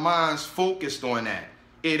keep our minds focused on that.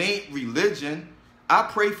 It ain't religion. I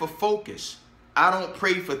pray for focus. I don't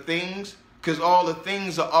pray for things because all the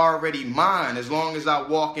things are already mine as long as I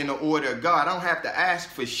walk in the order of God. I don't have to ask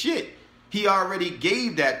for shit. He already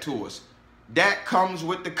gave that to us. That comes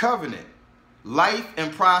with the covenant. Life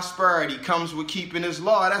and prosperity comes with keeping his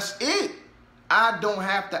law. That's it. I don't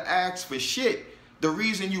have to ask for shit. The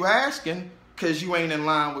reason you asking, because you ain't in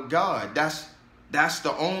line with God. That's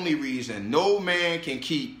the only reason. No man can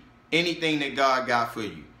keep anything that God got for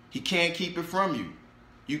you. He can't keep it from you.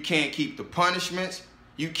 You can't keep the punishments.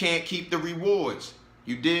 You can't keep the rewards.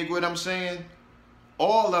 You dig what I'm saying?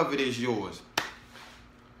 All of it is yours.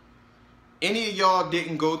 Any of y'all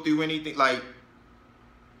didn't go through anything, like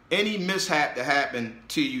any mishap that happened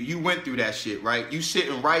to you, you went through that shit, right? You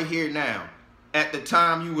sitting right here now. At the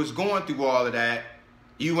time you was going through all of that,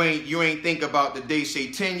 you ain't think about the day,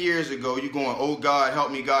 say 10 years ago, you going, oh God,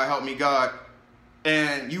 help me, God, help me, God.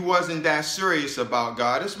 And you wasn't that serious about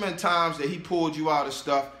God. There's been times that he pulled you out of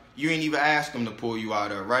stuff you ain't even ask him to pull you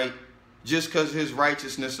out of, right? Just because of his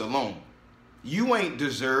righteousness alone. You ain't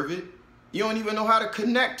deserve it. You don't even know how to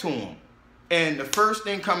connect to him. And the first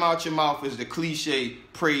thing come out your mouth is the cliche,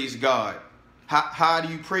 praise God. How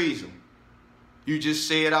do you praise him? You just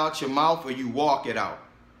say it out your mouth or you walk it out?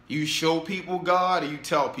 You show people God or you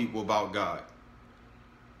tell people about God?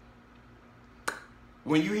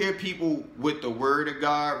 When you hear people with the word of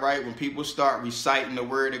God, right, when people start reciting the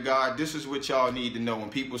word of God, this is what y'all need to know. When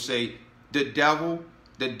people say the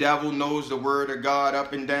devil knows the word of God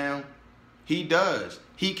up and down, he does.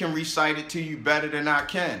 He can recite it to you better than I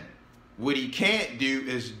can. What he can't do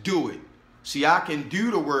is do it. See, I can do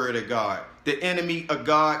the word of God. The enemy of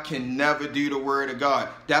God can never do the word of God.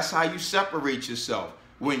 That's how you separate yourself.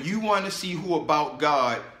 When you want to see who about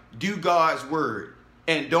God, do God's word.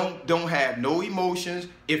 And don't have no emotions.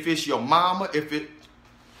 If it's your mama,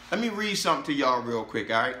 let me read something to y'all real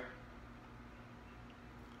quick, all right?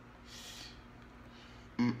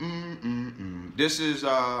 This is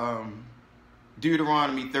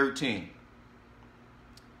Deuteronomy 13.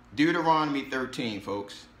 Deuteronomy 13,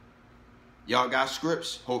 folks. Y'all got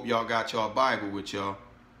scripts? Hope y'all got y'all Bible with y'all.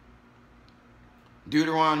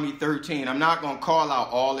 Deuteronomy 13. I'm not going to call out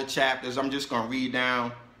all the chapters. I'm just going to read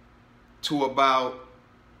down to about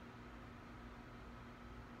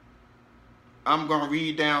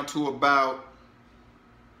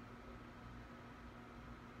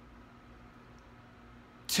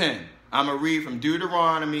 10. I'm going to read from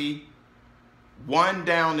Deuteronomy 1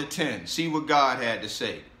 down to 10. See what God had to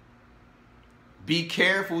say. Be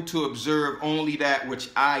careful to observe only that which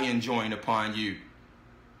I enjoin upon you.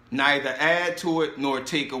 Neither add to it nor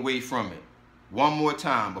take away from it. One more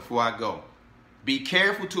time before I go. Be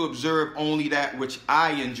careful to observe only that which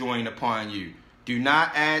I enjoin upon you. Do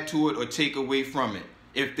not add to it or take away from it.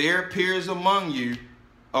 If there appears among you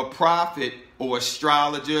a prophet or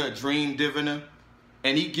astrologer, a dream diviner,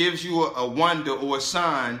 and he gives you a wonder or a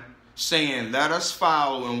sign, saying, let us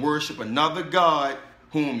follow and worship another God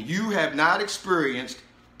whom you have not experienced,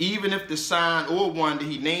 even if the sign or wonder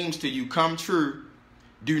he names to you come true,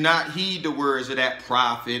 do not heed the words of that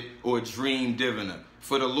prophet or dream diviner,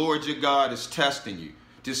 for the Lord your God is testing you,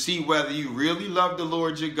 to see whether you really love the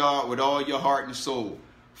Lord your God with all your heart and soul.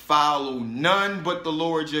 Follow none but the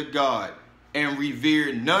Lord your God, and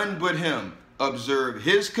revere none but him. Observe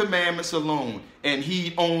his commandments alone, and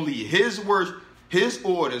heed only his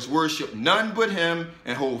orders. Worship none but him,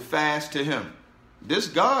 and hold fast to him. This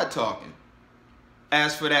God talking.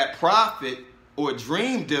 As for that prophet or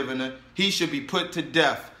dream diviner, he should be put to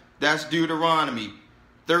death. That's Deuteronomy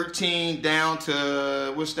 13 down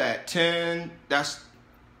to, what's that, 10? That's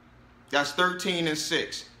 13 and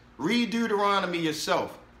 6. Read Deuteronomy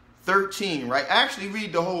yourself. 13, right? Actually,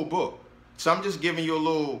 read the whole book. So I'm just giving you a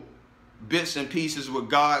little bits and pieces what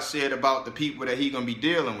God said about the people that he going to be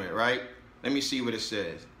dealing with, right? Let me see what it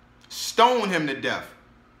says. Stone him to death.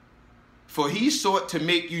 For he sought to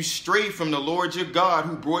make you stray from the Lord your God,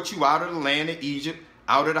 who brought you out of the land of Egypt,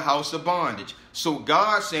 out of the house of bondage. So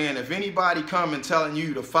God saying, if anybody come and telling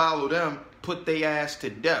you to follow them, put their ass to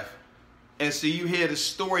death. And so you hear the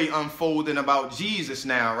story unfolding about Jesus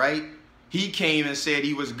now, right? He came and said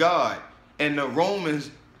he was God. And the Romans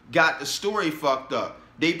got the story fucked up.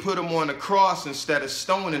 They put him on the cross instead of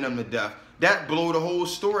stoning him to death. That blew the whole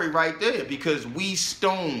story right there, because we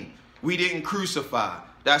stoned. We didn't crucify.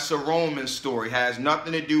 That's a Roman story. It has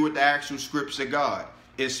nothing to do with the actual scripts of God.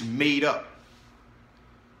 It's made up.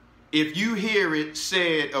 If you hear it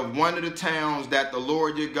said of one of the towns that the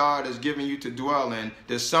Lord your God has given you to dwell in,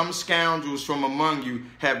 that some scoundrels from among you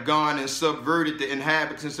have gone and subverted the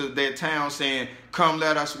inhabitants of their town, saying, come,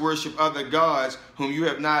 let us worship other gods whom you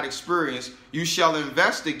have not experienced, you shall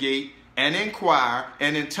investigate and inquire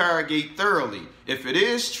and interrogate thoroughly. If it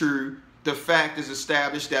is true, the fact is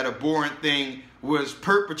established that a abhorrent thing was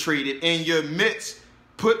perpetrated in your midst,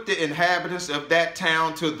 put the inhabitants of that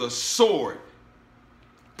town to the sword.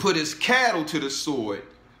 Put his cattle to the sword.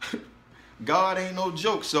 God ain't no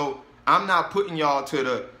joke. So I'm not putting y'all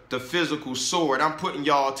to the physical sword. I'm putting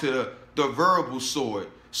y'all to the verbal sword.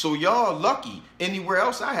 So y'all lucky. Anywhere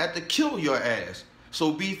else, I had to kill your ass.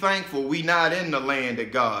 So be thankful we not in the land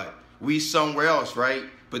of God. We somewhere else, right?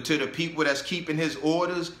 But to the people that's keeping his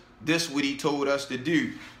orders, this what he told us to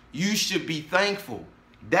do. You should be thankful.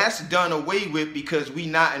 That's done away with because we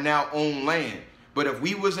not in our own land. But if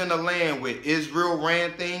we was in a land where Israel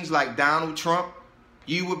ran things like Donald Trump,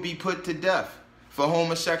 you would be put to death for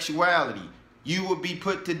homosexuality. You would be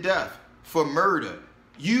put to death for murder.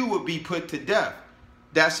 You would be put to death.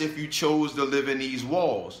 That's if you chose to live in these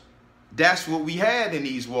walls. That's what we had in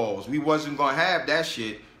these walls. We wasn't going to have that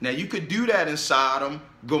shit. Now, you could do that in Sodom,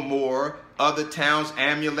 Gomorrah, other towns,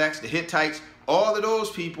 Amuleks, the Hittites, all of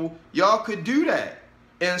those people. Y'all could do that.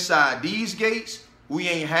 Inside these gates, we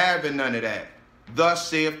ain't having none of that. Thus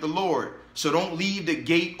saith the Lord. So don't leave the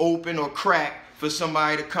gate open or crack for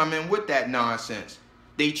somebody to come in with that nonsense.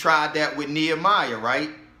 They tried that with Nehemiah, right?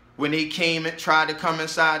 When they came and tried to come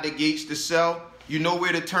inside the gates to sell. You know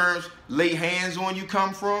where the terms lay hands on you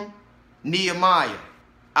come from? Nehemiah.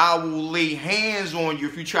 I will lay hands on you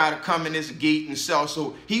if you try to come in this gate and sell.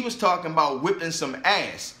 So he was talking about whipping some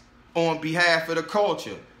ass on behalf of the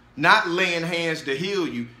culture. Not laying hands to heal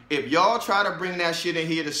you. If y'all try to bring that shit in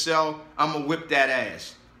here to sell, I'm going to whip that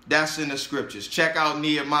ass. That's in the scriptures. Check out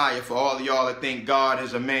Nehemiah for all of y'all that think God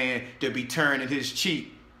is a man to be turning his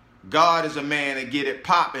cheek. God is a man to get it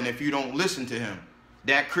popping if you don't listen to him.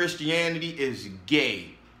 That Christianity is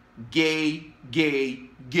gay. Gay, gay,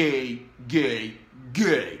 gay, gay,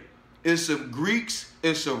 gay. It's of Greeks,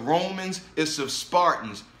 it's of Romans, it's of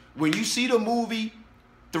Spartans. When you see the movie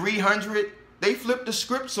 300, they flipped the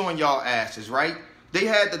scripts on y'all asses, right? They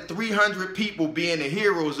had the 300 people being the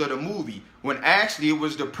heroes of the movie, when actually it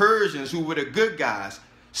was the Persians who were the good guys.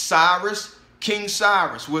 Cyrus, King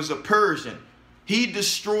Cyrus, was a Persian. He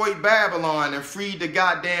destroyed Babylon and freed the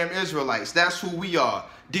goddamn Israelites. That's who we are.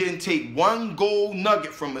 Didn't take one gold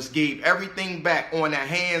nugget from us, gave everything back on the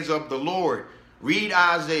hands of the Lord. Read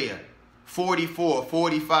Isaiah 44,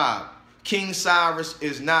 45. King Cyrus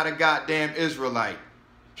is not a goddamn Israelite.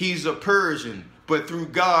 He's a Persian. But through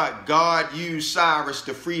God, God used Cyrus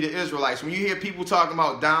to free the Israelites. When you hear people talking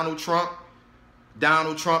about Donald Trump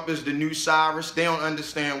is the new Cyrus, they don't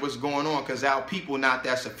understand what's going on because our people not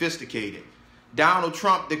that sophisticated. Donald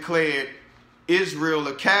Trump declared Israel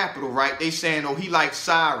a capital, right? They saying, oh, he like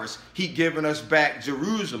Cyrus. He giving us back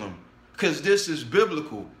Jerusalem because this is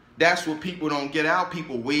biblical. That's what people don't get. Our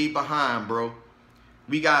people way behind, bro.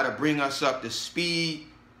 We got to bring us up to speed,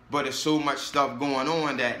 but there's so much stuff going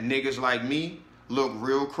on that niggas like me look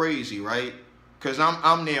real crazy, right? Because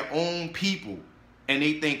I'm their own people, and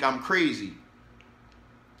they think I'm crazy.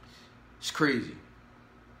 It's crazy.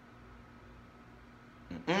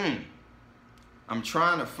 I'm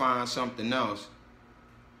trying to find something else.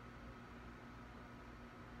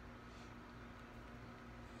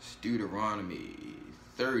 Deuteronomy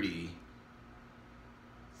 30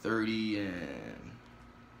 and...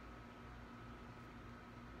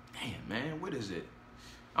 Damn, man, what is it?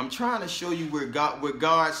 I'm trying to show you where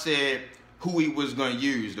God said who he was going to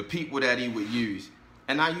use, the people that he would use.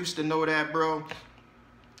 And I used to know that, bro.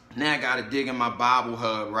 Now I got to dig in my Bible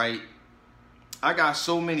hub, right? I got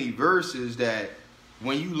so many verses that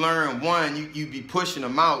when you learn one, you be pushing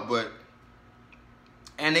them out,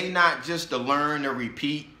 and they not just to learn or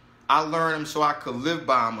repeat. I learned them so I could live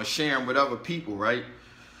by them or share them with other people, right?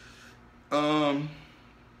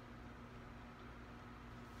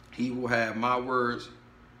 He will have my words.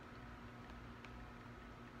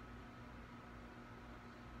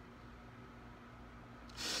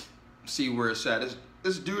 See where it's at.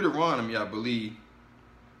 It's Deuteronomy, I believe.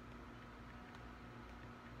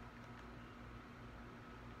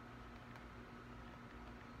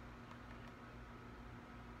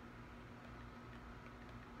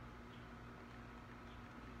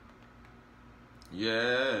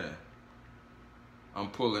 Yeah. I'm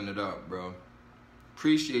pulling it up, bro.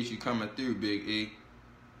 Appreciate you coming through, Big E.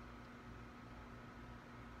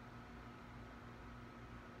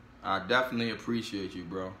 I definitely appreciate you,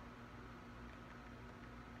 bro.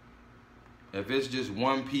 If it's just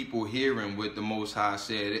one people hearing what the Most High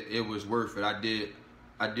said, it was worth it. I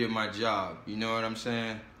did my job. You know what I'm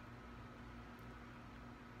saying?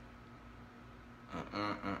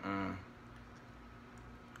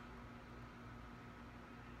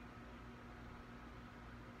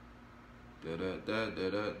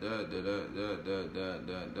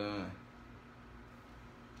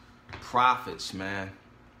 Prophets, man.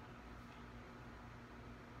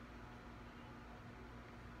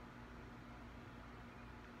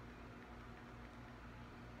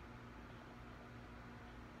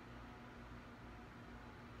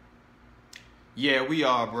 Yeah, we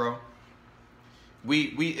are, bro.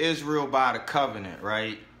 We Israel by the covenant,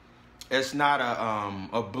 right? It's not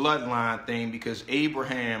a bloodline thing, because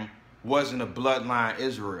Abraham wasn't a bloodline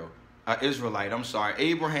Israelite. I'm sorry.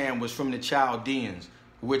 Abraham was from the Chaldeans,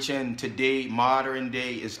 which in today, modern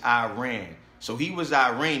day, is Iran. So he was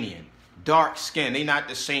Iranian, dark skin. They not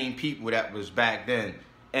the same people that was back then.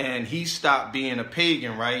 And he stopped being a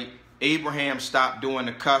pagan, right? Abraham stopped doing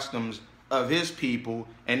the customs of his people,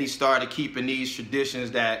 and he started keeping these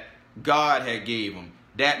traditions that God had gave him.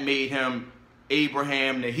 That made him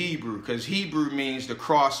Abraham the Hebrew, because Hebrew means the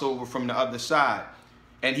crossover from the other side.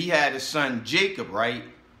 And he had his son Jacob, right?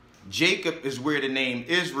 Jacob is where the name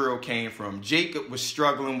Israel came from. Jacob was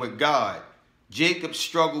struggling with God. Jacob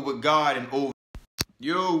struggled with God and over.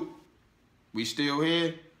 Yo, we still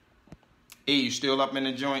here? Hey, you still up in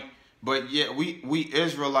the joint? But yeah, we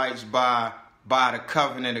Israelites by the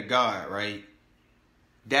covenant of God, right?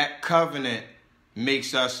 That covenant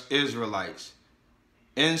makes us Israelites.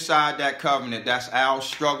 Inside that covenant, that's our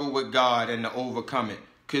struggle with God and to overcome it.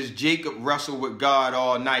 Because Jacob wrestled with God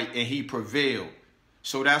all night and he prevailed.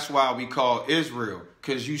 So that's why we call Israel,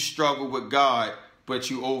 because you struggled with God, but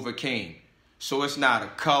you overcame. So it's not a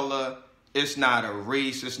color, it's not a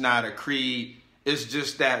race, it's not a creed. It's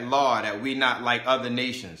just that law that we not like other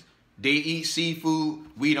nations. They eat seafood,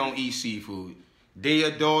 we don't eat seafood. They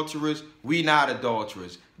adulterers, we not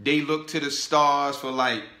adulterers. They look to the stars for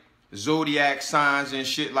like zodiac signs and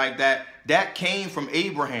shit like that. That came from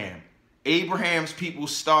Abraham. Abraham's people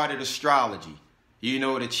started astrology. You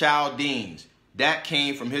know, the Chaldeans. That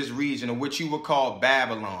came from his region, of what you would call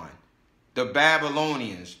Babylon. The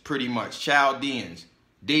Babylonians, pretty much, Chaldeans,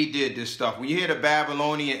 they did this stuff. When you hear the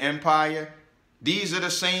Babylonian Empire, these are the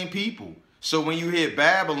same people. So when you hear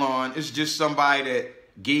Babylon, it's just somebody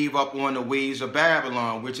that gave up on the ways of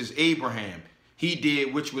Babylon, which is Abraham. He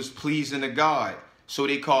did which was pleasing to God. So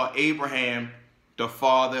they call Abraham the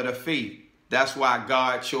father of the faith. That's why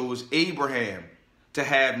God chose Abraham to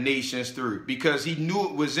have nations through, because he knew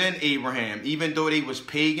it was in Abraham. Even though they was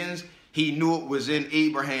pagans, he knew it was in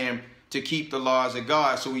Abraham to keep the laws of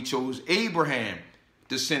God. So he chose Abraham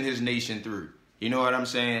to send his nation through. You know what I'm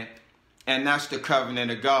saying? And that's the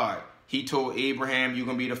covenant of God. He told Abraham, you're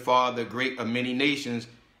going to be the father of many nations.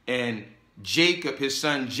 And Jacob, his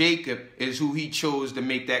son Jacob, is who he chose to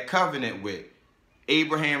make that covenant with.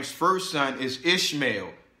 Abraham's first son is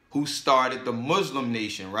Ishmael, who started the Muslim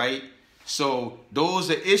nation, right? So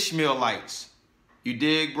those are Ishmaelites. You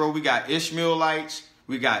dig, bro? We got Ishmaelites,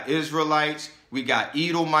 we got Israelites, we got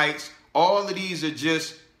Edomites. All of these are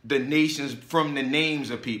just the nations from the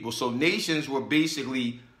names of people. So nations were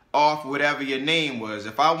basically off whatever your name was.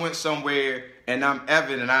 If I went somewhere and I'm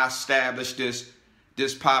Evan and I established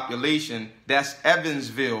this population, that's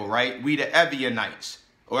Evansville, right? We the Evianites,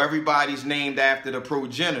 or everybody's named after the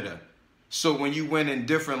progenitor. So when you went in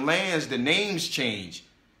different lands, the names change.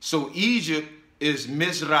 So Egypt is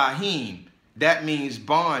Mizrahim. That means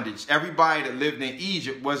bondage. Everybody that lived in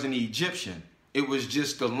Egypt wasn't Egyptian. It was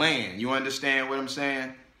just the land. You understand what I'm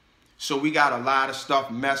saying? So we got a lot of stuff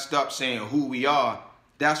messed up saying who we are.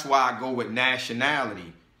 That's why I go with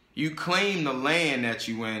nationality. You claim the land that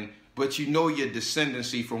you in, but you know your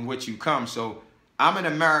descendancy from which you come. So I'm an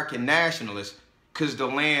American nationalist because the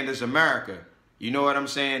land is America. You know what I'm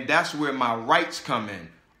saying? That's where my rights come in.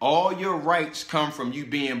 All your rights come from you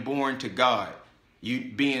being born to God,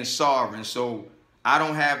 you being sovereign. So I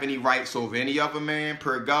don't have any rights over any other man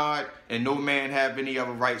per God, and no man have any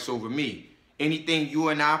other rights over me. Anything you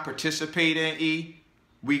and I participate in,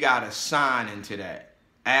 we got to sign into that.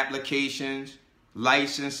 Applications,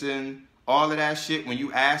 licensing, all of that shit. When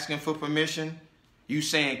you asking for permission, you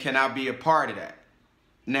saying, can I be a part of that?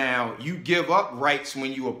 Now, you give up rights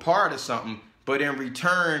when you a part of something, but in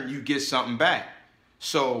return, you get something back.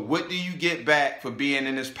 So what do you get back for being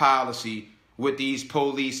in this policy with these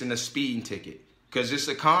police and the speeding ticket? Because it's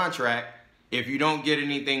a contract. If you don't get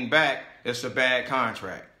anything back, it's a bad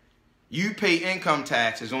contract. You pay income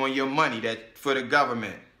taxes on your money that for the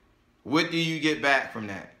government. What do you get back from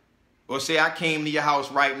that? Or say I came to your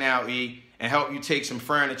house right now, E, and helped you take some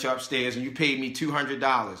furniture upstairs and you paid me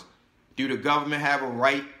 $200. Do the government have a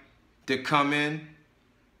right to come in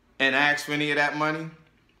and ask for any of that money?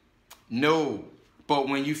 No. But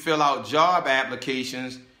when you fill out job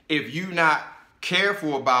applications, if you're not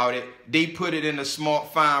careful about it, they put it in a small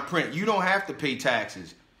fine print. You don't have to pay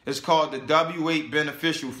taxes. It's called the W-8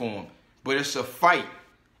 beneficial form. But it's a fight.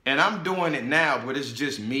 And I'm doing it now, but it's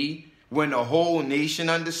just me. When the whole nation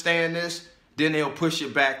understand this, then they'll push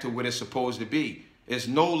it back to what it's supposed to be. There's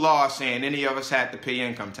no law saying any of us have to pay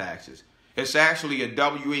income taxes. It's actually a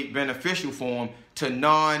W-8 beneficial form to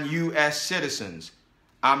non-U.S. citizens.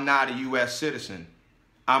 I'm not a U.S. citizen.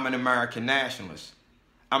 I'm an American nationalist.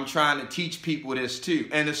 I'm trying to teach people this too.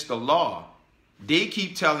 And it's the law. They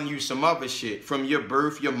keep telling you some other shit from your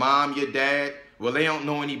birth, your mom, your dad. Well, they don't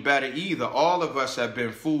know any better either. All of us have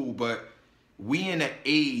been fooled, but we in the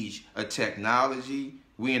age of technology.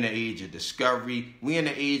 We in the age of discovery. We in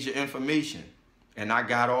the age of information. And I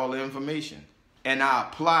got all the information. And I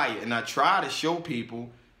apply it. And I try to show people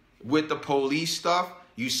with the police stuff.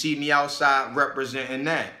 You see me outside representing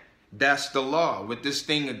that. That's the law. With this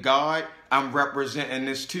thing of God, I'm representing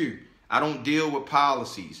this too. I don't deal with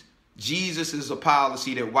policies. Jesus is a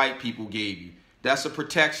policy that white people gave you. That's a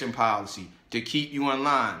protection policy to keep you in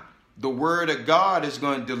line. The word of God is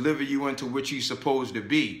going to deliver you into what you're supposed to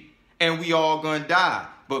be. And we all going to die.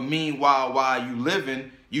 But meanwhile, while you live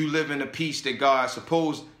in the peace that God's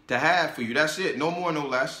supposed to have for you. That's it. No more, no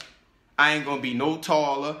less. I ain't going to be no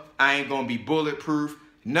taller. I ain't going to be bulletproof.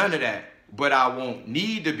 None of that. But I won't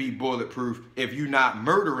need to be bulletproof if you're not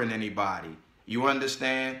murdering anybody. You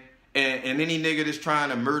understand? And any nigga that's trying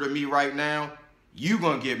to murder me right now, you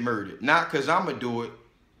going to get murdered. Not because I'm going to do it.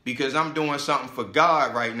 Because I'm doing something for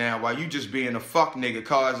God right now while you just being a fuck nigga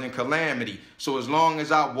causing calamity. So as long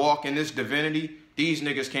as I walk in this divinity, these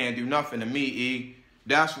niggas can't do nothing to me, E.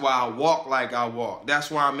 That's why I walk like I walk. That's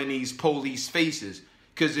why I'm in these police faces.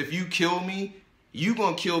 Because if you kill me, you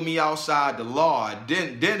going to kill me outside the law.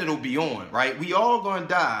 Then it'll be on, right? We all going to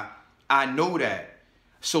die. I know that.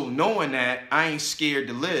 So knowing that, I ain't scared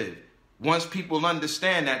to live. Once people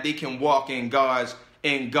understand that, they can walk in God's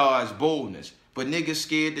boldness. But niggas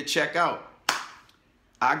scared to check out.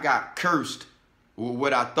 I got cursed. Well,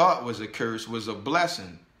 what I thought was a curse was a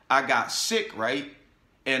blessing. I got sick, right?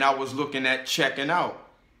 And I was looking at checking out.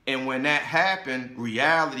 And when that happened,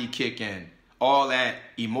 reality kick in. All that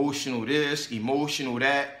emotional this, emotional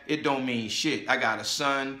that, it don't mean shit. I got a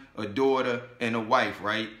son, a daughter, and a wife,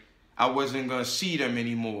 right? I wasn't going to see them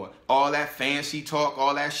anymore. All that fancy talk,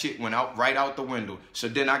 all that shit went out right out the window. So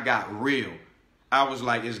then I got real. I was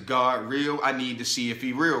like, is God real? I need to see if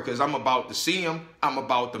he real because I'm about to see him. I'm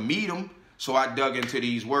about to meet him. So I dug into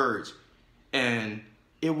these words. And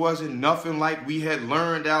it wasn't nothing like we had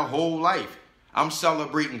learned our whole life. I'm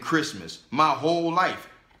celebrating Christmas my whole life.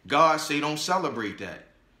 God say don't celebrate that.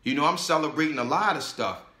 You know, I'm celebrating a lot of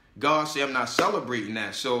stuff. God say I'm not celebrating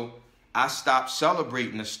that. So I stopped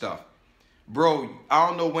celebrating the stuff. Bro, I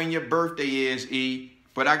don't know when your birthday is, E,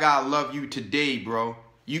 but I gotta love you today, bro.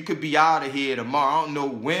 You could be out of here tomorrow. I don't know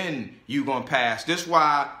when you gonna pass. That's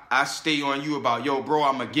why I stay on you about, yo, bro,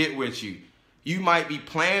 I'm gonna get with you. You might be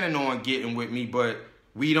planning on getting with me, but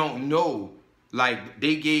we don't know. Like,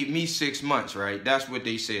 they gave me 6 months, right? That's what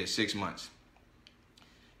they said, 6 months.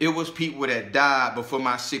 It was people that died before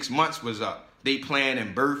my 6 months was up. They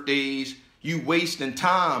planning birthdays. You wasting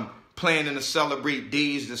time planning to celebrate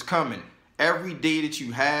days that's coming. every day that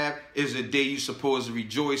you have is a day you're supposed to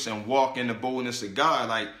rejoice and walk in the boldness of God.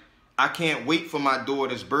 Like, I can't wait for my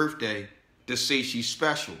daughter's birthday to say she's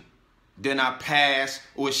special. Then I pass,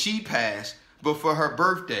 or she passed, but for her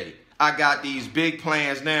birthday, I got these big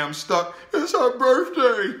plans. Now I'm stuck. It's her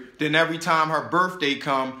birthday. Then every time her birthday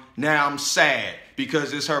come, now I'm sad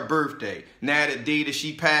because it's her birthday. Now the day that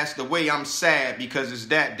she passed away, I'm sad because it's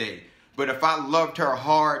that day. But if I loved her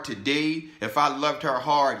hard today, if I loved her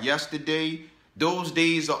hard yesterday, those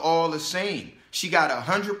days are all the same. She got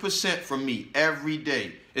 100% from me every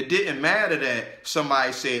day. It didn't matter that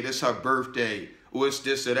somebody said it's her birthday or it's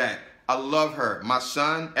this or that. I love her. My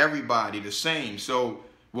son, everybody, the same. So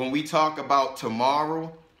when we talk about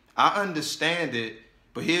tomorrow, I understand it.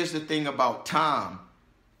 But here's the thing about time.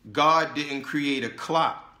 God didn't create a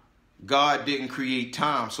clock. God didn't create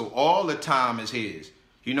time. So all the time is his.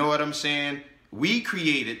 You know what I'm saying? We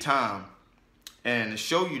created time. And to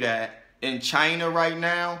show you that, in China right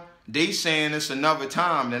now, they saying it's another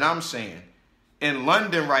time than I'm saying. In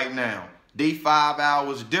London right now, they 5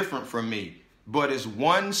 hours different from me. But it's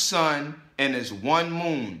one sun and it's one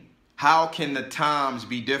moon. How can the times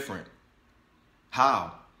be different?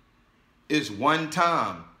 How? It's one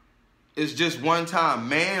time. It's just one time.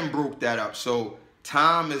 Man broke that up. So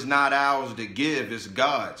time is not ours to give. It's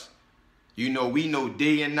God's. You know, we know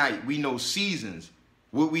day and night. We know seasons.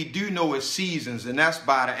 What we do know is seasons, and that's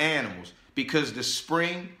by the animals. Because the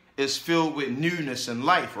spring is filled with newness and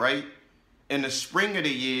life, right? In the spring of the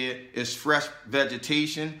year is fresh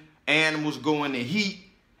vegetation. Animals go in the heat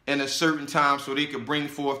in a certain time so they could bring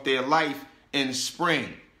forth their life in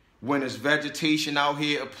spring. When there's vegetation out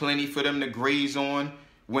here, plenty for them to graze on.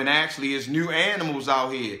 When actually there's new animals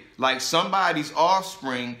out here. Like somebody's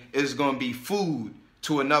offspring is going to be food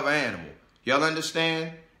to another animal. Y'all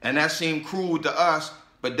understand? And that seemed cruel to us,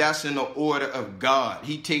 but that's in the order of God.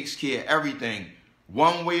 He takes care of everything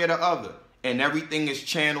one way or the other. And everything is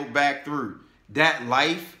channeled back through. That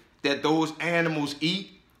life that those animals eat,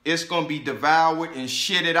 it's going to be devoured and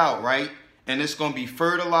shitted out, right? And it's going to be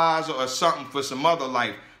fertilizer or something for some other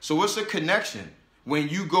life. So it's a connection. When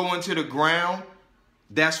you go into the ground,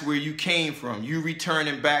 that's where you came from. You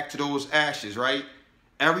returning back to those ashes, right?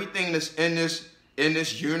 Everything that's in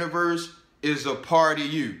this universe is a part of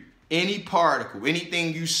you. Any particle,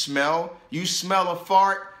 anything you smell a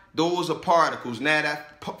fart, those are particles. Now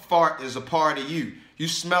that fart is a part of you. You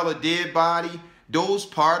smell a dead body, those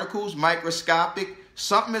particles, microscopic,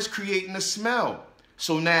 something is creating a smell.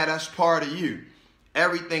 So now that's part of you.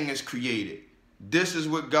 Everything is created. This is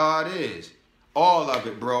what God is. All of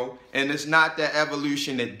it, bro. And it's not that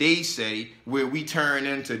evolution that they say where we turn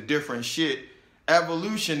into different shit.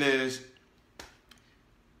 Evolution is,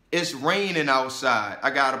 it's raining outside. I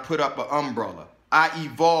got to put up an umbrella. I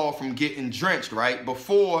evolved from getting drenched, right?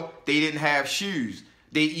 Before, they didn't have shoes.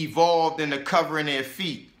 They evolved into covering their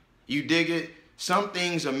feet. You dig it? Some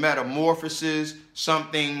things are metamorphoses.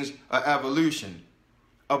 Some things are evolution.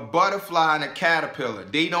 A butterfly and a caterpillar,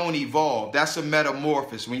 they don't evolve. That's a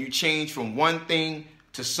metamorphosis when you change from one thing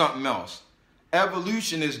to something else.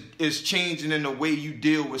 Evolution is changing in the way you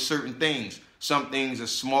deal with certain things. Some things are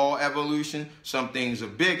small evolution. Some things are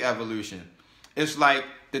big evolution. It's like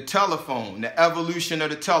the telephone, the evolution of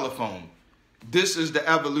the telephone. This is the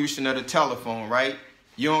evolution of the telephone, right?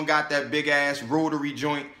 You don't got that big ass rotary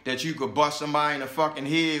joint that you could bust somebody in the fucking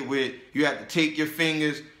head with. You have to take your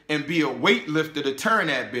fingers and be a weightlifter to turn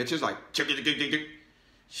that bitch. It's like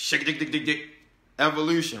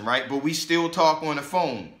evolution, right? But we still talk on the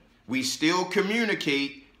phone. We still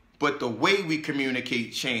communicate, but the way we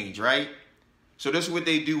communicate change, right? So this is what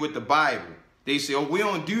they do with the Bible. They say, oh, we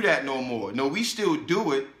don't do that no more. No, we still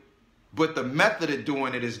do it, but the method of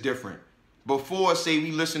doing it is different. Before, say,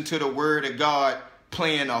 we listen to the word of God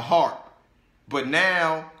playing a harp. But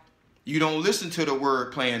now, you don't listen to the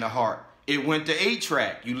word playing a harp. It went to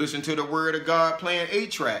 8-track. You listen to the word of God playing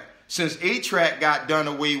 8-track. Since 8-track got done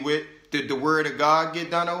away with, did the word of God get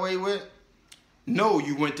done away with? No,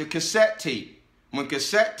 you went to cassette tape. When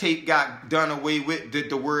cassette tape got done away with, did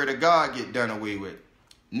the word of God get done away with?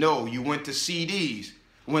 No, you went to CDs.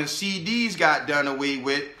 When CDs got done away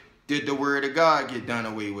with, did the word of God get done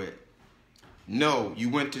away with? No, you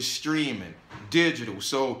went to streaming, digital.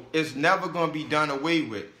 So it's never going to be done away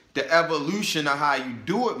with. The evolution of how you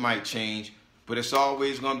do it might change, but it's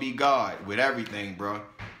always going to be God with everything, bro.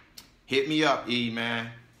 Hit me up, E, man.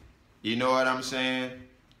 You know what I'm saying?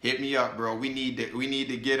 Hit me up, bro. We need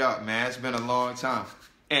to get up, man. It's been a long time.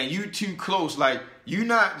 And you too close. Like, you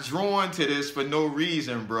not drawn to this for no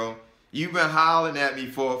reason, bro. You've been hollering at me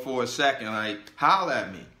for a second. Like, holler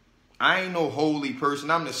at me. I ain't no holy person.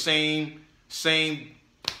 I'm the same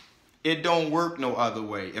It don't work no other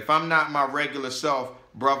way. If I'm not my regular self,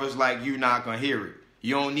 brothers like you not gonna hear it.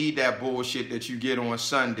 You don't need that bullshit that you get on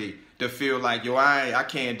Sunday to feel like, yo, I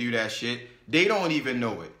can't do that shit. They don't even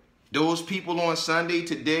know it. Those people on Sunday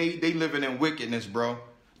today, they living in wickedness, bro.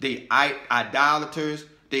 They idolaters.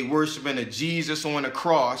 They worshiping a Jesus on the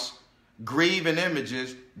cross, graven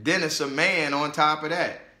images. Then it's a man on top of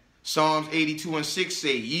that. Psalms 82:6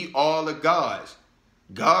 say, ye all are gods.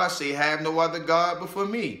 God say, have no other God before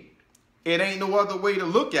me. It ain't no other way to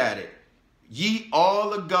look at it. Ye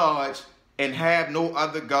all are gods and have no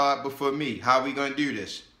other God before me. How we going to do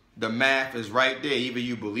this? The math is right there. Either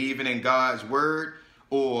you believing in God's word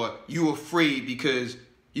or you afraid because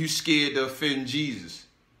you scared to offend Jesus.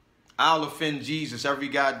 I'll offend Jesus every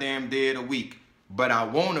goddamn day of the week, but I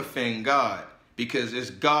won't offend God because it's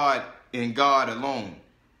God and God alone.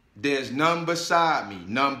 There's none beside me,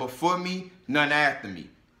 none before me, none after me,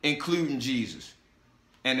 including Jesus.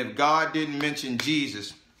 And if God didn't mention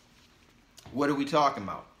Jesus, what are we talking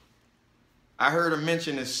about? I heard him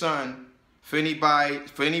mention his son. For anybody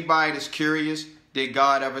that's curious, did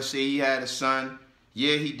God ever say he had a son?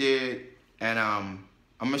 Yeah, he did. And I'm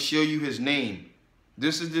going to show you his name.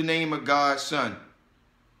 This is the name of God's son.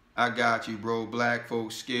 I got you, bro. Black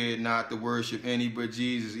folks scared not to worship any but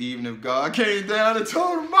Jesus, even if God came down and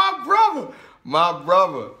told him, my brother.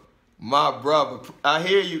 I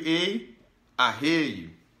hear you, E. I hear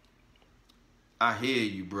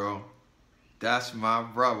you, bro. That's my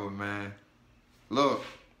brother, man. Look,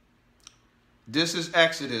 this is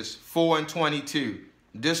Exodus 4:22.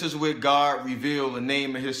 This is where God revealed the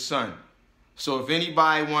name of his son. So if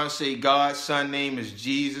anybody wants to say God's son name is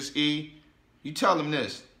Jesus, E, you tell them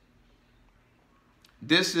this.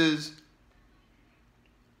 This is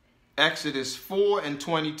Exodus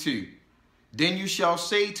 4:22. Then you shall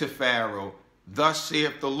say to Pharaoh, thus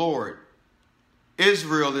saith the Lord,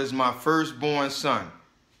 Israel is my firstborn son.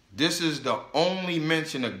 This is the only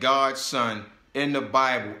mention of God's son in the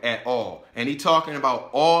Bible at all. And he's talking about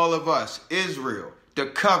all of us, Israel, the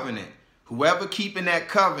covenant. Whoever keeping that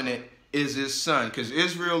covenant is his son. Because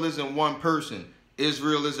Israel isn't one person.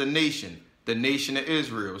 Israel is a nation. The nation of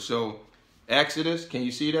Israel. So Exodus, can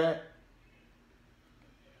you see that?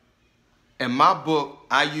 In my book,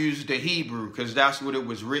 I use the Hebrew because that's what it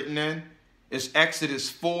was written in. It's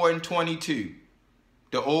Exodus 4:22.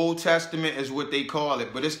 The Old Testament is what they call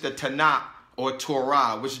it, but it's the Tanakh or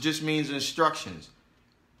Torah, which just means instructions.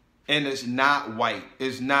 And it's not white.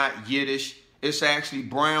 It's not Yiddish. It's actually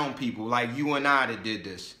brown people like you and I that did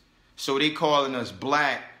this. So they calling us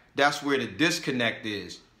black. That's where the disconnect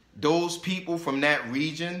is. Those people from that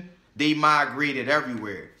region, they migrated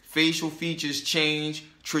everywhere. Facial features change.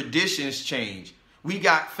 Traditions change. We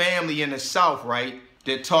got family in the South, right,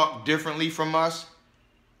 that talk differently from us.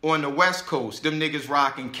 On the West Coast, them niggas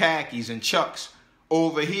rocking khakis and Chucks.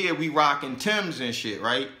 Over here, we rocking Timbs and shit,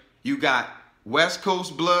 right? You got West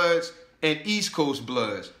Coast Bloods and East Coast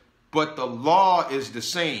Bloods. But the law is the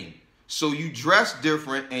same. So you dress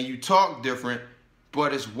different and you talk different,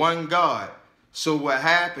 but it's one God. So what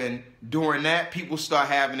happened during that, people start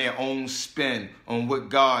having their own spin on what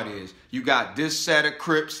God is. You got this set of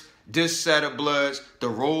Crips, this set of Bloods, the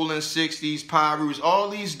Rolling 60s, Pyrus, all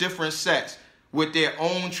these different sets with their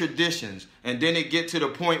own traditions. And then it get to the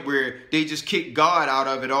point where they just kick God out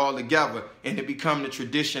of it all together and it become the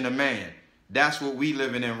tradition of man. That's what we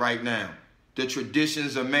living in right now. The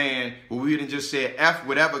traditions of man, where we didn't just say F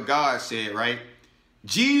whatever God said, right?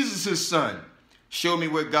 Jesus' son. Show me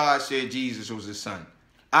where God said Jesus was his son.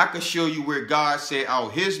 I could show you where God said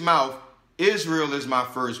out his mouth, Israel is my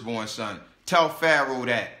firstborn son. Tell Pharaoh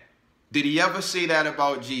that. Did he ever say that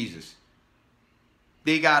about Jesus?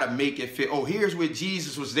 They got to make it fit. Oh, here's where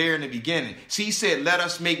Jesus was there in the beginning. See, he said, let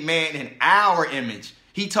us make man in our image.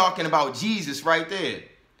 He talking about Jesus right there.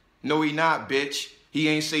 No, he not, bitch. He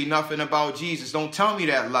ain't say nothing about Jesus. Don't tell me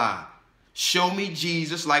that lie. Show me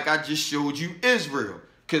Jesus like I just showed you Israel.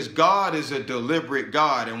 Because God is a deliberate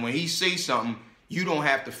God. And when he say something, you don't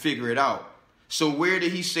have to figure it out. So where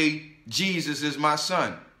did he say Jesus is my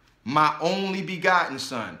son? My only begotten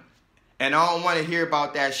son. And I don't want to hear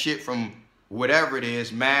about that shit from whatever it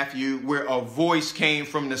is, Matthew, where a voice came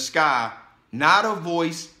from the sky. Not a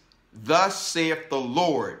voice, thus saith the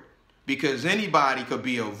Lord. Because anybody could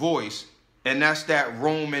be a voice. And that's that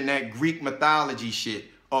Roman, that Greek mythology shit.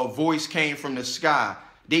 A voice came from the sky.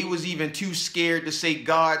 They was even too scared to say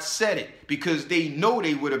God said it because they know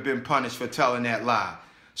they would have been punished for telling that lie.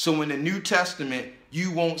 So in the New Testament,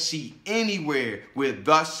 you won't see anywhere where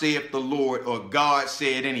thus saith the Lord or God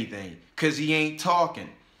said anything because he ain't talking.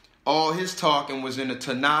 All his talking was in the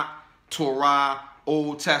Tanakh, Torah,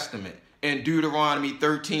 Old Testament. And Deuteronomy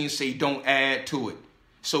 13 say don't add to it.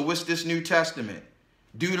 So what's this New Testament?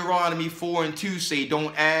 Deuteronomy 4 and 2 say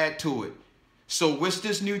don't add to it. So what's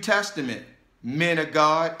this New Testament? Men of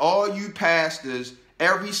God, all you pastors,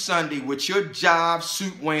 every Sunday with your job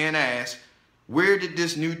suit wearing ass, where did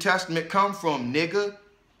this New Testament come from, nigga?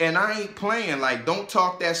 And I ain't playing. Like, don't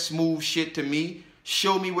talk that smooth shit to me.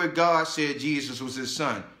 Show me where God said Jesus was his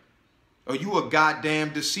son. Or you a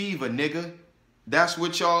goddamn deceiver, nigga. That's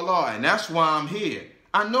what y'all are, and that's why I'm here.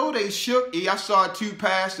 I know they shook. I saw 2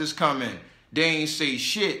 pastors come in. They ain't say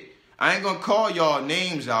shit. I ain't gonna call y'all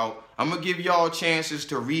names out. I'm gonna give y'all chances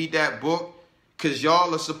to read that book, because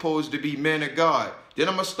y'all are supposed to be men of God. Then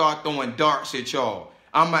I'm gonna start throwing darts at y'all.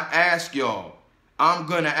 I'm gonna ask y'all. I'm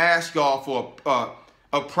gonna ask y'all for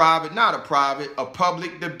a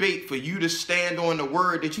public debate for you to stand on the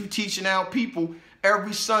word that you teaching our people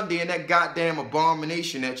every Sunday in that goddamn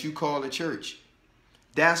abomination that you call a church.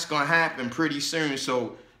 That's going to happen pretty soon.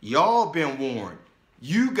 So y'all been warned.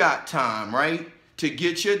 You got time, right, to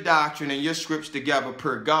get your doctrine and your scripts together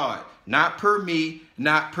per God. Not per me,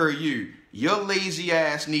 not per you. Your lazy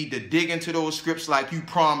ass need to dig into those scripts like you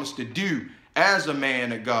promised to do as a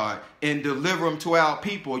man of God and deliver them to our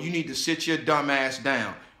people. You need to sit your dumb ass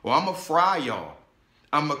down. Well, I'm going to fry y'all.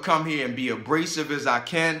 I'm going to come here and be abrasive as I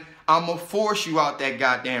can. I'm going to force you out that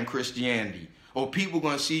goddamn Christianity. Or people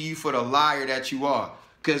going to see you for the liar that you are.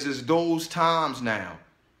 Because it's those times now.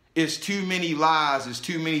 It's too many lies. It's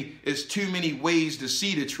too many ways to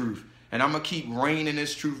see the truth. And I'm going to keep raining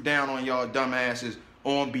this truth down on y'all dumbasses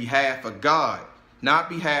on behalf of God. Not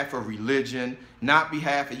behalf of religion. Not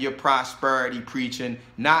behalf of your prosperity preaching.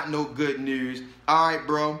 Not no good news. All right,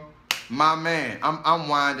 bro. My man, I'm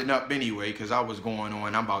winding up anyway because I was going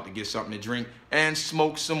on. I'm about to get something to drink and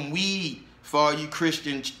smoke some weed for all you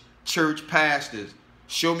Christian church pastors.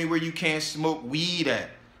 Show me where you can't smoke weed at.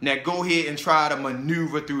 Now go ahead and try to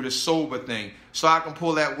maneuver through the sober thing so I can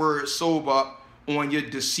pull that word sober up on your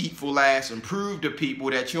deceitful ass and prove to people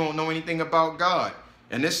that you don't know anything about God.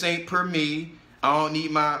 And this ain't per me. I don't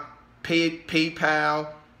need my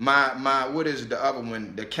PayPal, my what is the other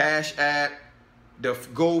one? The Cash App, the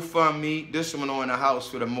GoFundMe. This one on the house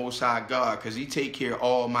for the Most High God because he take care of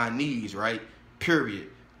all my needs, right? Period.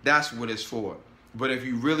 That's what it's for. But if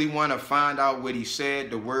you really want to find out what he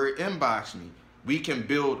said, the word, inbox me. We can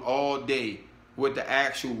build all day with the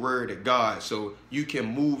actual word of God so you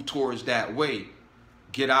can move towards that way.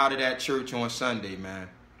 Get out of that church on Sunday, man.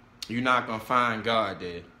 You're not going to find God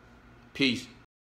there. Peace.